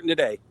all starting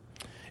today.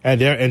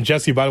 And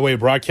Jesse, by the way,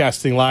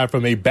 broadcasting live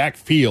from a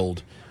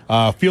backfield.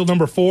 Field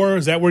number 4,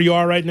 is that where you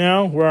are right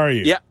now? Where are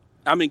you? Yeah,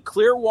 I'm in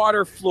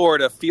Clearwater,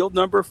 Florida. Field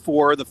number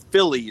 4, the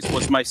Phillies,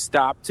 was my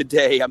stop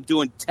today. I'm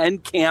doing 10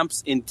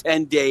 camps in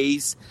 10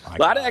 days. A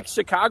lot of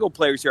ex-Chicago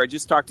players here. I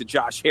just talked to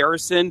Josh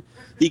Harrison.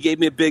 He gave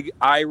me a big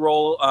eye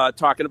roll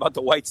talking about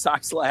the White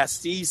Sox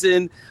last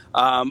season.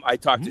 I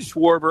talked to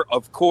Schwarber,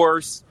 of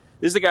course.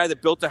 This is a guy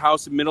that built a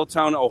house in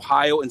Middletown,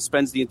 Ohio, and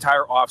spends the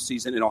entire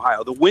offseason in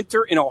Ohio. The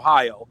winter in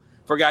Ohio,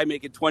 for a guy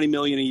making $20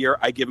 million a year,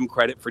 I give him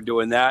credit for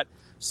doing that.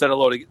 Said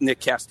hello to Nick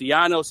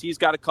Castellanos. He's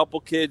got a couple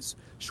kids.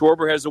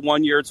 Schwarber has a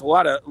 1 year. It's a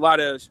lot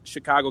of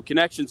Chicago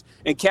connections.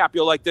 And Cap,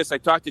 you'll like this. I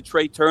talked to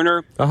Trey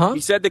Turner. Uh-huh.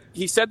 He said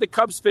the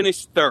Cubs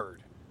finished 3rd.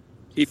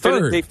 They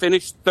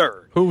finished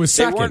 3rd. Who was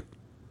second?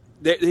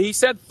 He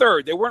said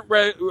 3rd. They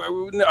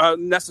weren't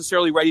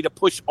necessarily ready to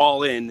push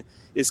all in,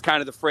 is kind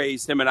of the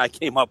phrase him and I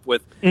came up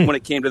with when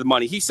it came to the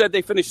money. He said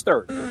they finished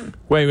 3rd.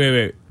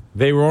 Wait.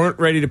 They weren't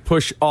ready to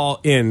push all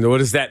in. What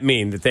does that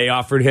mean? That they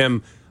offered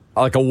him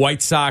like a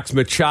White Sox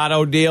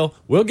Machado deal?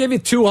 We'll give you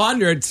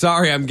 $200.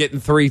 Sorry, I'm getting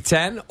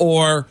 $310.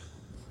 Or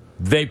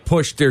they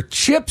pushed their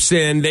chips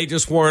in. They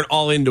just weren't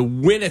all in to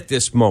win at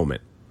this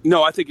moment.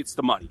 No, I think it's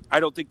the money. I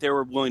don't think they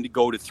were willing to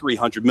go to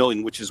 $300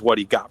 million, which is what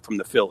he got from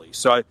the Phillies.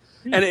 So,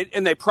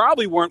 and they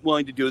probably weren't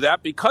willing to do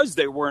that because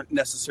they weren't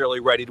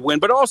necessarily ready to win.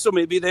 But also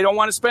maybe they don't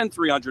want to spend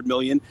 $300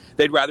 million.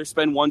 They'd rather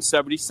spend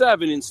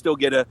 $177 and still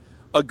get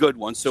a good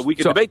one. So we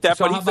can debate that.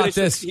 So but how about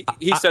this?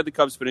 He said the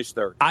Cubs finished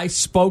third. I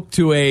spoke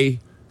to a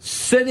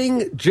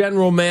sitting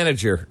general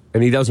manager,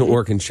 and he doesn't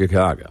work in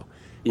Chicago.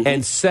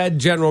 And said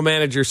general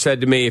manager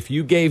said to me, if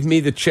you gave me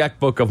the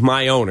checkbook of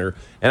my owner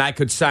and I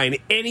could sign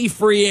any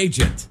free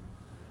agent,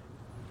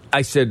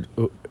 I said,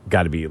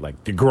 got to be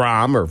like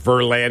DeGrom or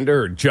Verlander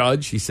or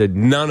Judge. He said,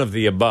 none of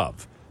the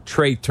above.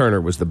 Trey Turner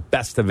was the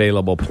best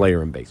available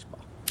player in baseball.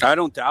 I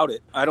don't doubt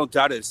it.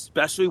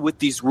 Especially with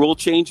these rule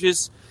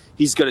changes.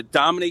 He's going to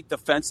dominate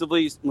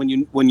defensively when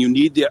you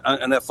need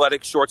an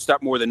athletic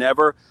shortstop more than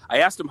ever. I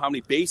asked him how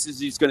many bases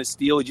he's going to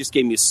steal. He just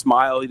gave me a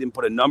smile. He didn't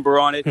put a number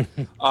on it.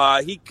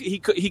 He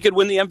could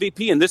win the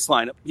MVP in this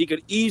lineup. He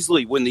could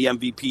easily win the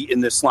MVP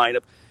in this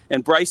lineup.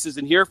 And Bryce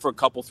isn't here for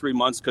 3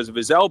 months because of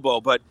his elbow,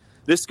 but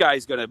this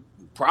guy's going to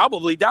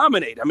probably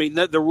dominate. I mean,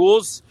 the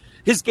rules.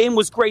 His game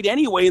was great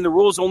anyway, and the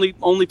rules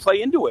only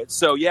play into it.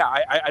 So, yeah,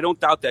 I don't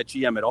doubt that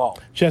GM at all.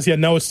 Jesse, I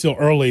know it's still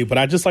early, but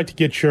I'd just like to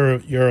get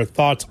your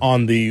thoughts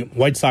on the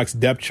White Sox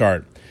depth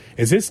chart.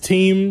 Is this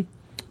team,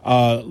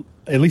 at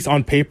least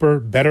on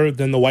paper, better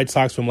than the White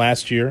Sox from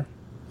last year?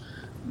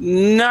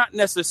 Not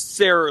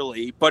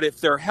necessarily, but if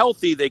they're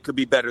healthy, they could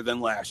be better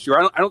than last year.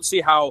 I don't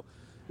see how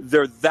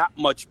they're that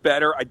much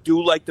better. I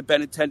do like the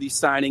Benintendi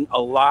signing a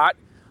lot.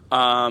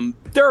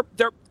 They're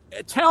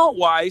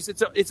talent-wise,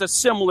 it's a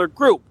similar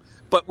group.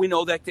 But we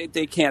know that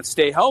they can't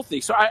stay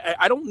healthy. So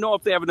I don't know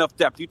if they have enough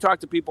depth. You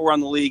talk to people around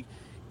the league,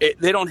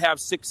 they don't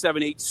have 6,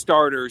 7, 8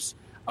 starters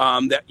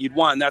that you'd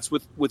want. And that's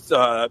with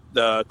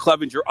the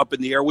Clevenger up in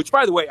the air, which,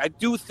 by the way, I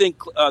do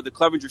think the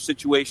Clevenger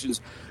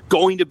situation's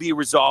going to be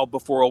resolved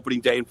before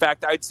opening day. In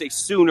fact, I'd say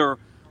sooner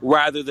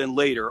rather than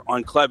later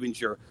on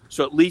Clevenger.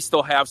 So at least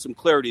they'll have some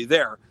clarity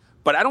there.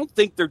 But I don't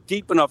think they're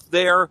deep enough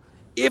there.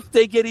 If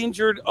they get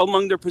injured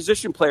among their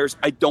position players,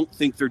 I don't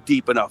think they're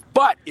deep enough.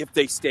 But if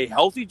they stay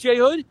healthy, Jay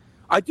Hood,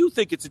 I do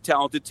think it's a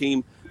talented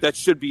team that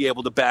should be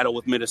able to battle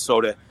with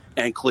Minnesota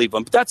and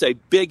Cleveland. But that's a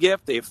big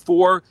if. They have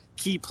 4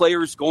 key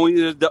players going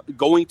to the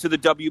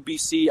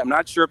WBC. I'm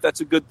not sure if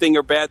that's a good thing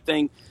or bad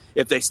thing.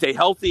 If they stay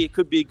healthy, it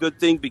could be a good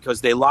thing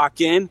because they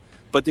lock in.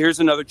 But there's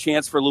another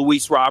chance for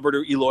Luis Robert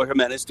or Eloy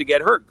Jimenez to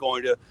get hurt,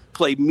 going to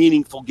play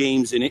meaningful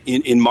games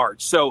in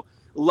March. So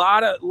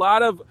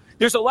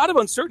there's a lot of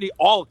uncertainty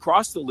all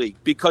across the league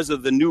because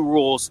of the new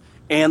rules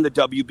and the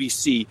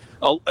WBC.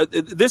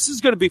 This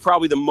is going to be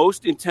probably the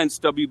most intense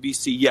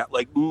WBC yet.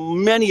 Like,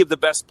 many of the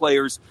best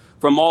players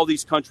from all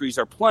these countries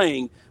are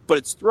playing, but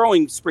it's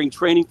throwing spring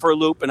training for a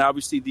loop and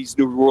obviously these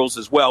new rules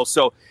as well.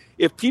 So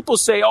if people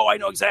say, I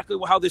know exactly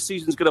how this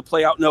season's going to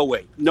play out, no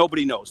way.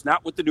 Nobody knows.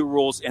 Not with the new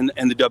rules and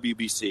the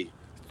WBC.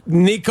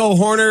 Nico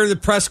Horner, the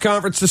press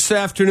conference this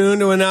afternoon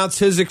to announce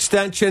his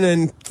extension,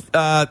 and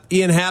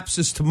Ian Happ's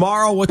is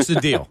tomorrow. What's the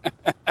deal?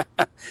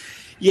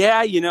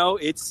 Yeah,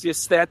 it's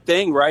just that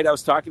thing, right? I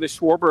was talking to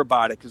Schwarber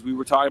about it because we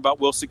were talking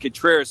about Wilson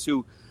Contreras,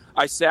 who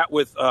I sat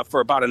with for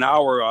about an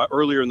hour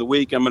earlier in the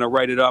week. I'm going to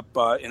write it up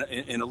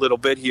in a little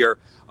bit here.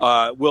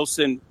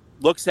 Wilson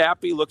looks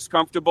happy, looks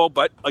comfortable,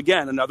 but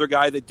again, another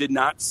guy that did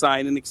not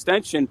sign an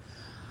extension.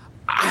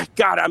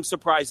 God, I'm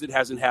surprised it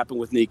hasn't happened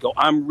with Nico.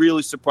 I'm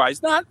really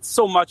surprised. Not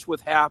so much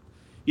with Happ.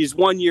 He's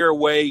 1 year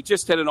away,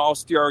 just had an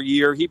all-star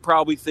year. He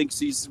probably thinks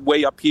he's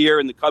way up here,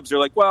 and the Cubs are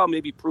like, well,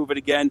 maybe prove it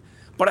again.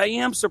 But I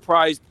am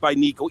surprised by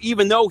Nico,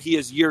 even though he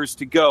has years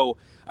to go.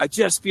 I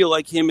just feel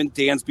like him and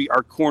Dansby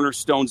are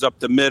cornerstones up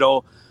the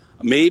middle.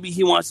 Maybe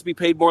he wants to be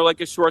paid more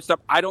like a shortstop.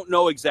 I don't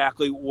know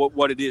exactly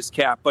what it is,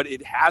 Cap, but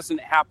it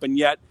hasn't happened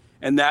yet,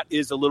 and that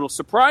is a little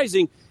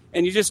surprising.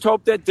 And you just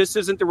hope that this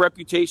isn't the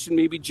reputation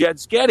maybe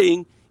Jed's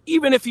getting,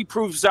 even if he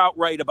proves out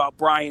right about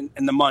Brian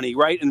and the money,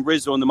 right, and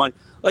Rizzo and the money.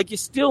 Like, you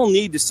still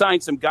need to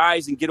sign some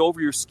guys and get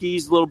over your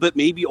skis a little bit,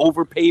 maybe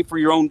overpay for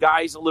your own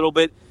guys a little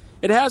bit.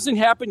 It hasn't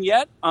happened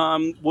yet.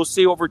 We'll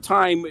see over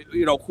time,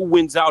 who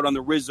wins out on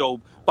the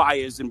Rizzo,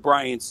 Baez, and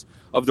Bryants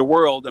of the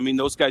world. I mean,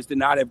 those guys did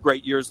not have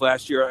great years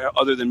last year,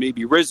 other than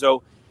maybe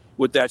Rizzo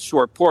with that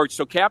short porch.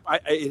 So, Cap,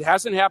 it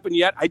hasn't happened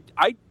yet.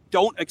 I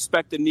don't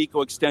expect a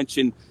Nico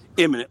extension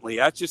imminently.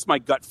 That's just my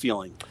gut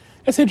feeling.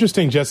 It's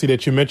interesting, Jesse,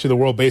 that you mentioned the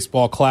World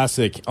Baseball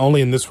Classic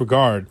only in this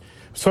regard,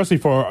 especially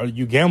for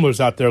you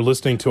gamblers out there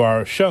listening to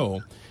our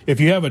show. If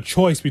you have a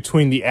choice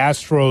between the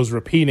Astros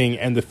repeating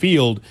and the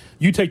field,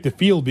 you take the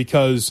field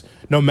because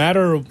no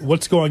matter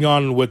what's going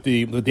on with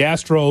the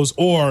Astros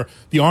or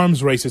the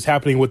arms races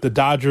happening with the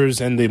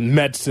Dodgers and the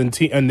Mets and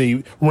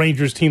the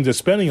Rangers teams that's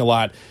spending a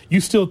lot,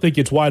 you still think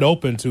it's wide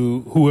open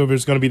to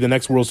whoever's going to be the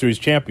next World Series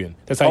champion.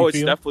 That's how you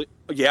feel?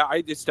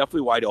 It's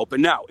definitely wide open.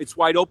 Now, it's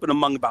wide open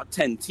among about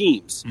 10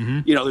 teams.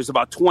 Mm-hmm. There's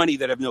about 20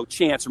 that have no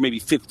chance, or maybe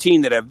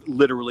 15 that have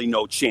literally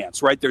no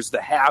chance, right? There's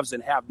the haves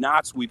and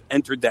have-nots. We've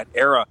entered that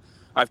era.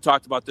 I've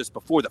talked about this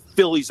before. The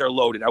Phillies are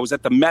loaded. I was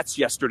at the Mets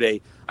yesterday.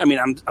 I mean,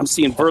 I'm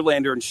seeing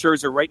Verlander and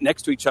Scherzer right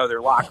next to each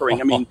other lockering.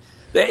 I mean,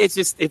 It's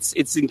just it's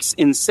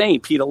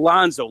insane. Pete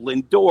Alonso,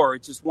 Lindor,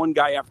 it's just one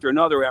guy after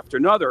another after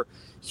another.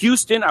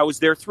 Houston, I was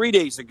there 3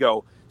 days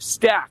ago,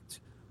 stacked,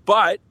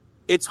 but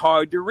it's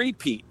hard to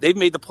repeat. They've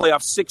made the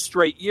playoffs 6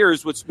 straight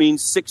years, which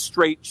means 6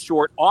 straight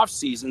short off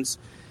seasons.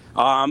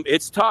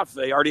 It's tough.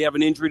 They already have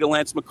an injury to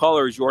Lance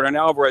McCullers. Jordan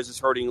Alvarez is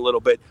hurting a little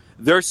bit.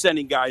 They're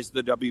sending guys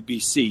to the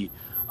WBC.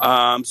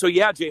 So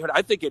yeah, Jay Hood,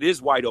 I think it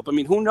is wide open. I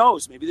mean, who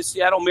knows? Maybe the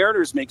Seattle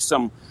Mariners make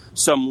some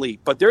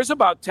leap. But there's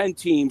about 10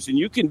 teams, and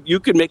you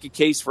can make a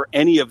case for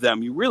any of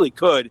them. You really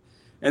could.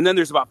 And then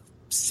there's about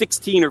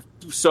 16 or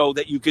so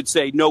that you could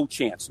say no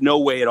chance, no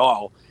way at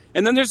all.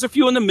 And then there's a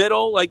few in the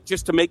middle, like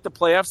just to make the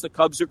playoffs. The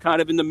Cubs are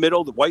kind of in the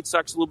middle. The White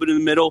Sox a little bit in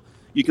the middle.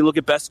 You can look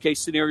at best case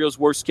scenarios,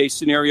 worst case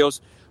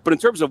scenarios. But in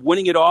terms of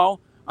winning it all,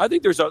 I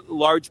think there's a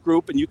large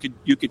group, and you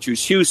could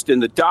choose Houston,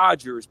 the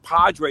Dodgers,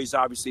 Padres,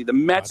 obviously, the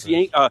Mets,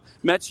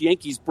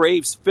 Yankees,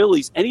 Braves,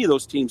 Phillies. Any of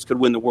those teams could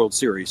win the World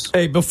Series.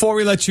 Hey, before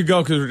we let you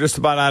go, because we're just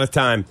about out of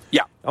time,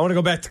 I want to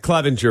go back to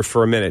Clevenger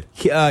for a minute.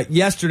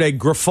 Yesterday,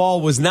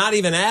 Grifol was not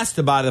even asked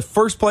about it. The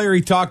first player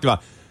he talked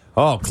about,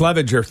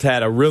 Clevenger's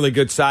had a really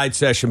good side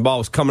session. Ball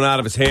was coming out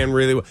of his hand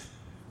really well.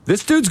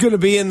 This dude's going to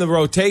be in the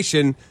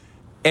rotation,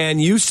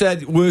 and you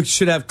said we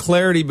should have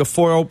clarity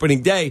before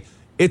opening day.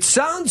 It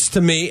sounds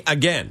to me,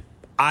 again,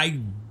 I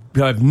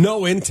have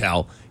no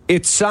intel.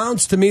 It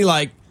sounds to me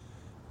like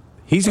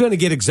he's going to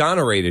get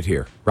exonerated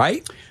here,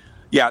 right?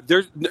 Yeah,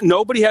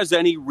 nobody has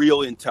any real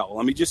intel.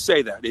 Let me just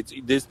say that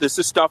this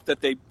is stuff that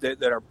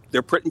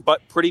they're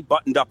pretty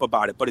buttoned up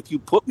about it. But if you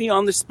put me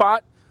on the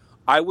spot,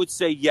 I would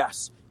say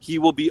yes, he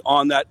will be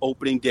on that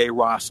opening day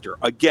roster.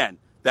 Again,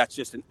 that's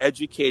just an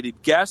educated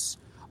guess.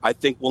 I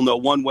think we'll know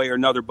one way or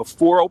another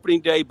before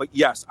opening day. But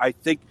yes, I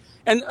think.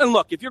 And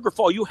look, if you're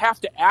Grifol, you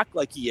have to act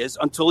like he is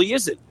until he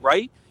isn't,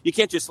 right? You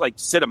can't just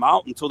sit him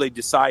out until they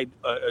decide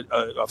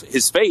of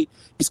his fate.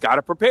 He's got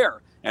to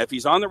prepare. And if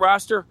he's on the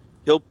roster,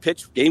 he'll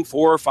pitch game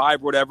 4 or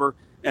 5, whatever.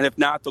 And if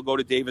not, they'll go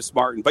to Davis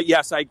Martin. But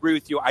yes, I agree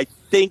with you. I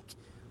think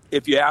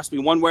if you ask me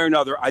one way or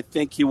another, I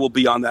think he will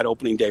be on that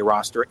opening day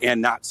roster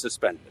and not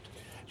suspended.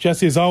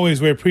 Jesse, as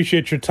always, we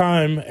appreciate your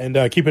time. And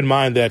keep in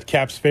mind that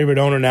Cap's favorite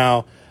owner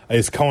now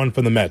is Cohen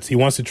from the Mets. He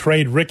wants to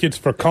trade Ricketts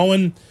for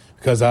Cohen,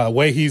 because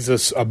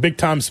he's a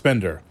big-time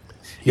spender.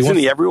 Isn't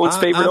he everyone's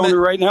favorite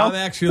owner right now? I'm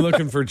actually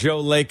looking for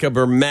Joe Lacob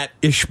or Matt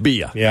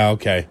Ishbia. Yeah,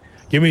 okay.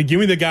 Give me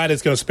the guy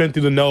that's going to spin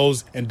through the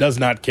nose and does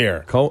not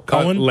care.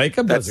 Cohen?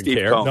 Lacob doesn't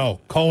care. Cohen. No,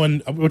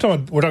 Cohen. We're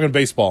talking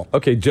baseball.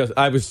 Okay,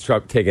 I was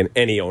taking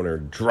any owner,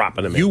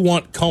 dropping him in. You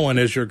want Cohen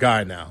as your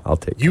guy now. I'll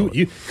take Cohen.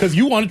 Because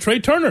you want to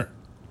trade Turner.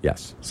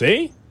 Yes.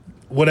 See?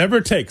 Whatever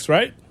it takes,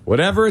 right?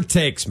 Whatever it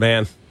takes,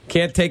 man.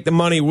 Can't take the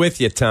money with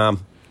you,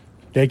 Tom.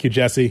 Thank you,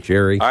 Jesse.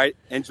 Jerry. All right.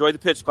 Enjoy the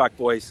pitch clock,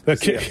 boys.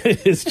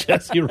 It's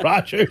Jesse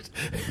Rogers.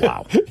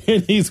 Wow.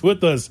 And he's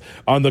with us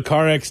on the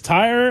CarX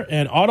Tire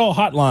and Auto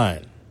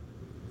Hotline.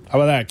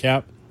 How about that,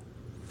 Cap?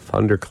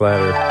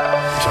 Thunderclatter.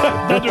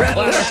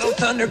 Rattle,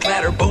 thunder,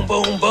 clatter, boom,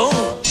 boom,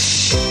 boom.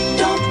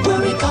 Don't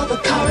worry, call the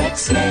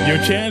CarX man.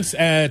 Your chance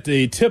at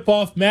the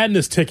Tip-Off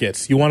Madness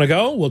tickets. You want to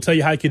go? We'll tell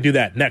you how you can do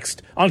that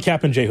next on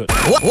Cap and J Hood.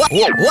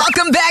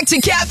 Welcome back to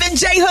Cap and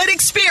J Hood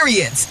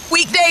Experience.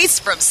 Weekdays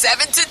from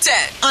 7 to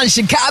 10 on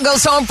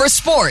Chicago's Home for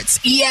Sports,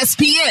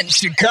 ESPN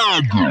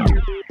Chicago.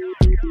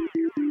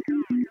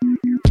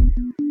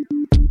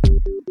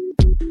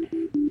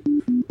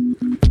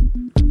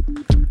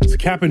 It's the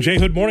Cap and J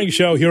Hood Morning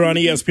Show here on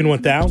ESPN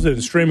 1000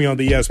 and streaming on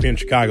the ESPN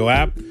Chicago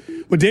app.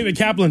 With David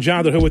Kaplan,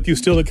 Jonathan Hood with you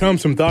still to come.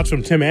 Some thoughts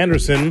from Tim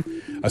Anderson.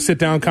 A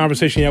sit-down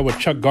conversation with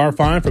Chuck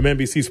Garfien from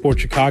NBC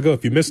Sports Chicago.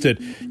 If you missed it,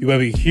 you will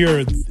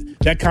hear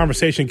that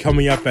conversation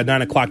coming up at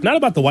 9 o'clock. Not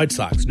about the White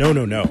Sox. No.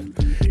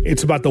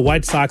 It's about the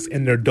White Sox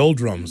and their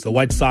doldrums, the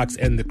White Sox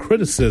and the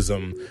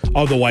criticism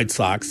of the White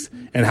Sox,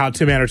 and how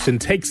Tim Anderson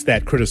takes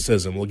that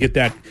criticism. We'll get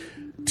that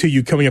to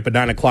you coming up at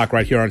 9 o'clock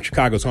right here on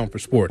Chicago's Home for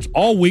Sports.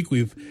 All week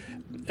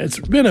it's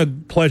been a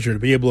pleasure to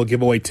be able to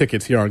give away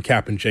tickets here on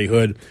Cap and J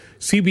Hood.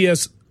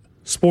 CBS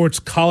Sports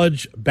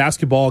college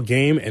basketball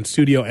game and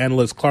studio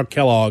analyst Clark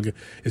Kellogg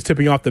is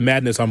tipping off the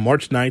madness on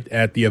March 9th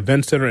at the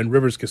Event Center in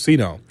Rivers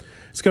Casino.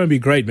 It's going to be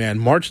great, man.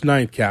 March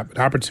 9th, Cap,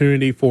 an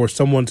opportunity for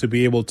someone to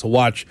be able to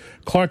watch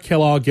Clark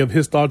Kellogg give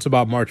his thoughts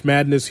about March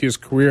Madness, his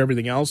career,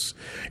 everything else.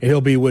 And he'll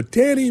be with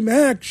Danny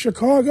Mac,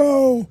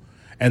 Chicago.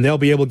 And they'll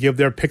be able to give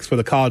their picks for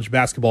the college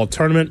basketball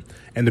tournament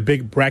and the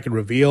big bracket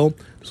reveal.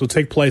 This will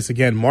take place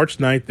again March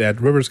 9th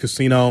at Rivers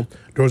Casino.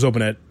 Doors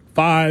open at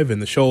 5,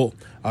 and the show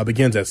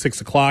begins at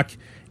 6 o'clock.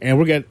 And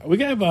we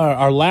got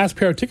our last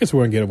pair of tickets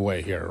we're going to give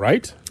away here,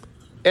 right?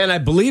 And I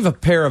believe a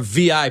pair of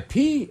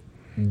VIP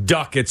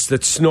ducats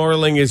that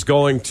Snorling is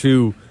going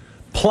to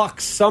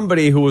pluck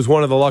somebody who was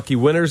one of the lucky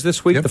winners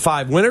this week, the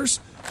 5 winners.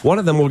 One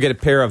of them will get a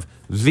pair of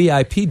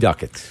VIP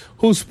ducats.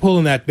 Who's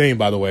pulling that name,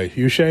 by the way?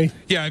 You, Shay?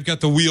 Yeah, I've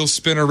got the wheel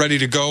spinner ready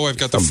to go. I've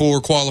got the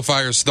 4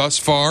 qualifiers thus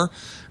far,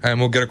 and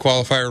we'll get a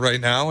qualifier right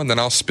now, and then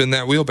I'll spin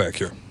that wheel back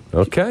here.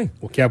 Okay.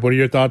 Well, Cap, what are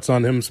your thoughts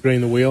on him spinning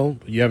the wheel?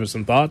 You have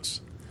some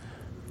thoughts?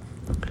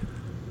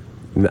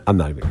 No, I'm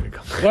not even going to go.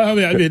 Well,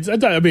 I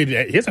mean,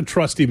 he's a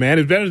trusty man.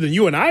 It's better than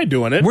you and I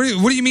doing it. What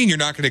do you mean you're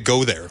not going to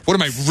go there? What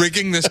am I,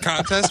 rigging this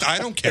contest? I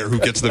don't care who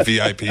gets the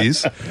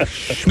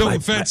VIPs. No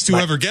offense to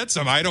whoever gets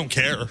them. I don't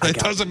care. It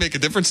doesn't make a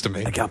difference to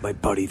me. I got my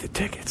buddy the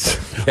tickets.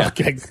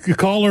 Okay,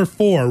 caller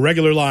 4,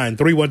 regular line,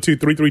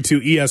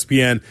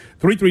 312-332-ESPN,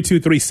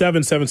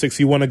 332-3776.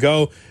 You want to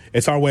go?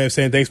 It's our way of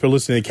saying thanks for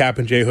listening to Cap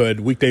and J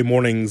Hood, weekday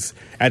mornings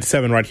at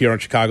 7 right here on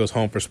Chicago's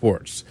Home for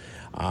Sports.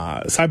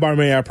 Sidebar,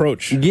 may I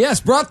approach?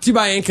 Yes, brought to you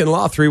by Ankin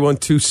Law,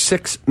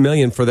 312-6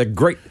 million for the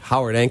great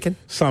Howard Ankin.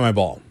 Sign my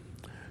ball.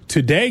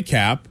 Today,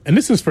 Cap, and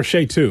this is for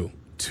Shay too,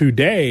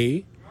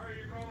 today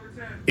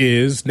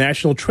is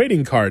National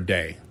Trading Card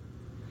Day.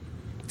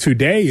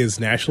 Today is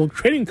National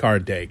Trading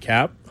Card Day,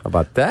 Cap. How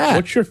about that?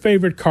 What's your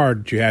favorite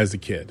card that you had as a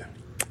kid?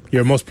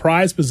 Your most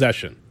prized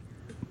possession?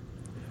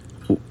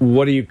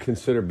 What do you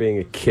consider being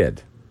a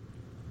kid?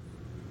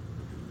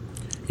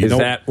 Is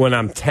that when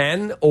I'm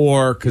 10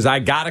 or because I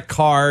got a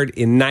card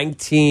in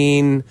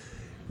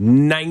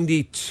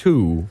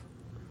 1992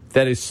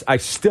 that is I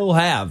still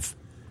have.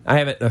 I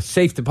have it in a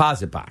safe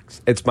deposit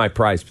box. It's my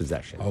prized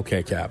possession.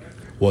 Okay, Cap.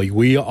 Well,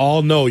 we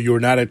all know you were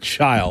not a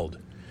child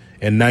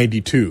in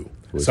 92.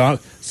 So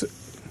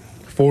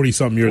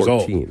 40-something years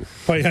 14. old.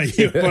 But yeah,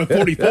 you're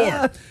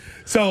 44.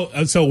 So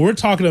we're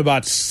talking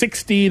about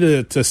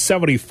 60 to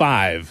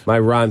 75. My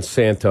Ron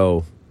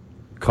Santo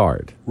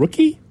card.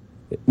 Rookie?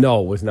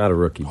 No, it was not a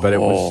rookie, but it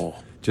was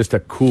just a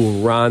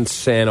cool Ron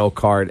Santo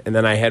card. And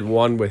then I had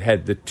one that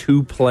had the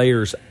two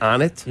players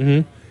on it.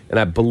 Mm-hmm. And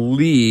I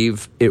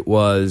believe it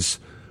was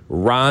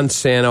Ron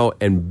Santo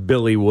and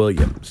Billy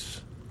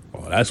Williams.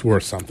 Oh, that's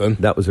worth something.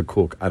 That was a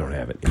cool. I don't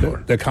have it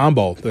anymore. The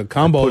combo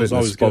is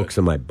always good. Spokes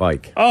on my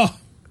bike. Oh,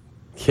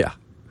 yeah.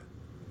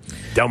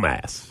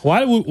 Dumbass.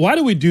 Why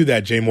do we do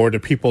that, Jay Moore, to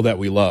people that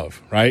we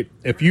love? Right?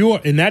 If you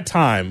are in that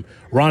time,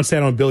 Ron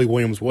Santo and Billy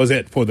Williams was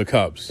it for the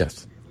Cubs.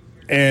 Yes.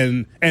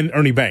 And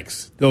Ernie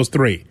Banks, those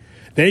three,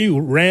 they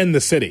ran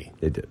the city.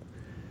 They did.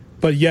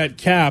 But yet,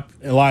 Cap,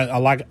 a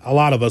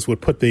lot of us would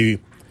put the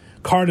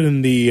card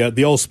in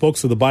the old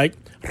spokes of the bike,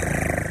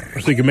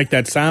 so you can make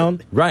that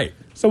sound. Right.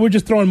 So we're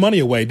just throwing money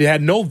away. They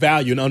had no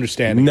value and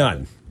understanding.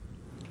 None.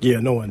 Yeah,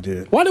 no one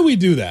did. Why did we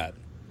do that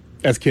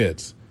as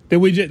kids? Did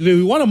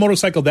we want a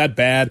motorcycle that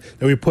bad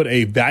that we put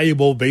a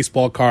valuable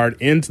baseball card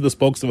into the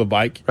spokes of a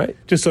bike? Right.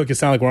 Just so it could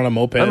sound like we're on a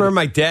moped? I remember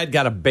my dad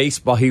got a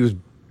baseball. He was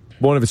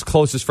one of his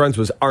closest friends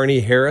was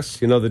Arnie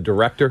Harris, you know, the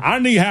director.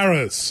 Arnie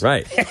Harris.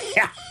 Right.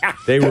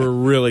 They were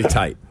really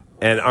tight.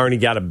 And Arnie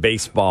got a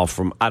baseball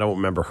from, I don't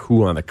remember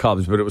who on the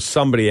Cubs, but it was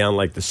somebody on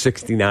like the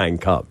 69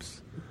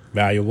 Cubs.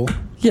 Valuable?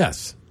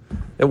 Yes.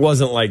 It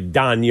wasn't like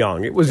Don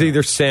Young. It was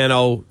either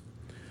Santo,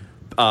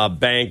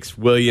 Banks,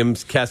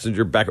 Williams,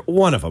 Kessinger, Becker,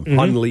 one of them,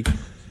 Hundley.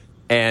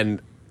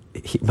 And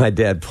my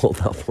dad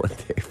pulled up one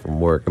day from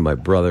work, and my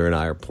brother and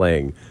I are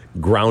playing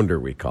grounder,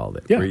 we called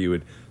it, where you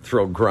would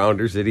throw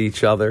grounders at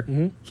each other.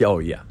 Mm-hmm. Oh,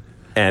 yeah.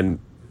 And,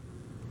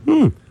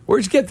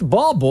 where'd you get the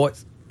ball,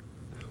 boys?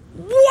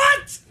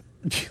 What?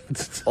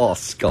 It's all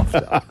scuffed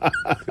up.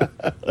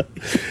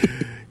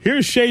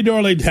 Here's Shay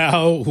Dorley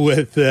now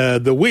with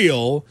the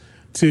wheel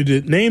to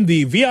name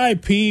the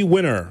VIP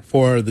winner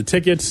for the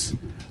tickets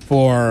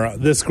for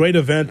this great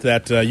event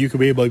that you could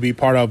be able to be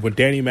part of with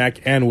Danny Mac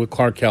and with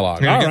Clark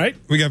Kellogg. All right.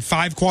 We got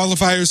 5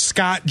 qualifiers: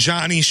 Scott,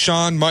 Johnny,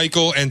 Sean,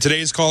 Michael, and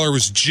today's caller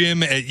was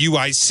Jim at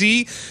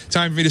UIC.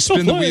 Time for me to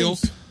spin the wheel.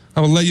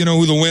 I will let you know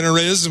who the winner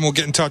is, and we'll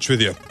get in touch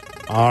with you.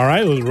 All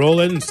right. Let's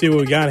roll it and see what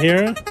we got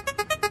here.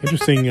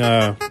 Interesting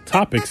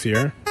topics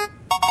here.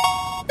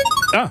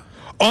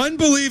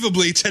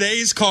 Unbelievably,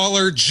 today's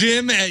caller,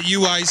 Jim at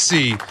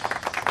UIC.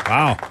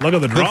 Wow, look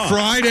at the draw. The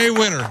Friday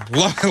winner.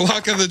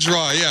 Luck of the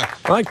draw, yeah.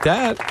 I like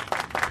that.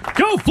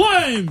 Go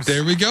Flames!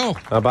 There we go.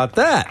 How about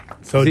that?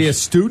 So is he a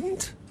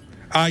student?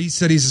 He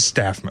said he's a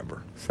staff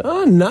member.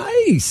 Oh,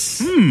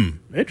 nice.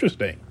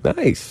 Interesting.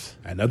 Nice.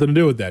 Had nothing to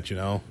do with that, you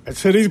know. That's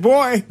City's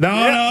boy. No,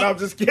 I'm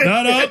just kidding.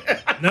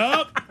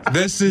 No.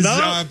 This is,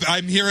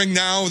 I'm hearing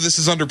now, this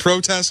is under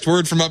protest,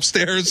 word from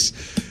upstairs.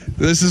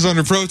 This is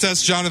under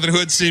protest. Jonathan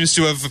Hood seems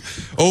to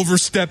have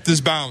overstepped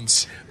his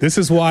bounds. This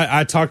is why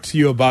I talked to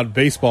you about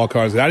baseball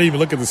cards. I didn't even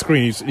look at the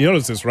screen. You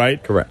noticed this,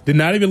 right? Correct. Did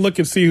not even look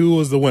and see who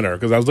was the winner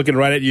because I was looking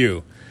right at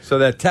you. So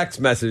that text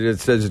message that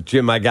says,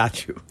 Jim, I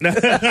got you.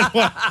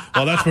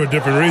 Well, that's for a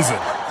different reason.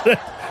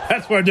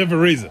 That's for a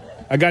different reason.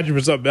 I got you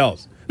for something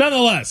else.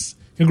 Nonetheless,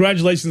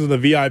 congratulations on the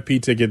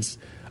VIP tickets,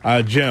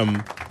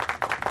 Jim,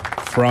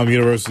 from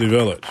University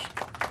Village.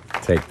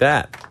 Take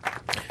that.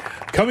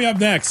 Coming up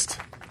next,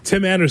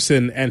 Tim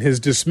Anderson and his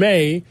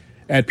dismay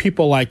at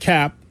people like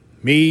Cap,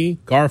 me,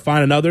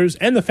 Garfine, and others,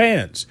 and the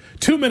fans.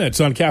 2 minutes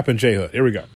on Cap and J Hood. Here we go.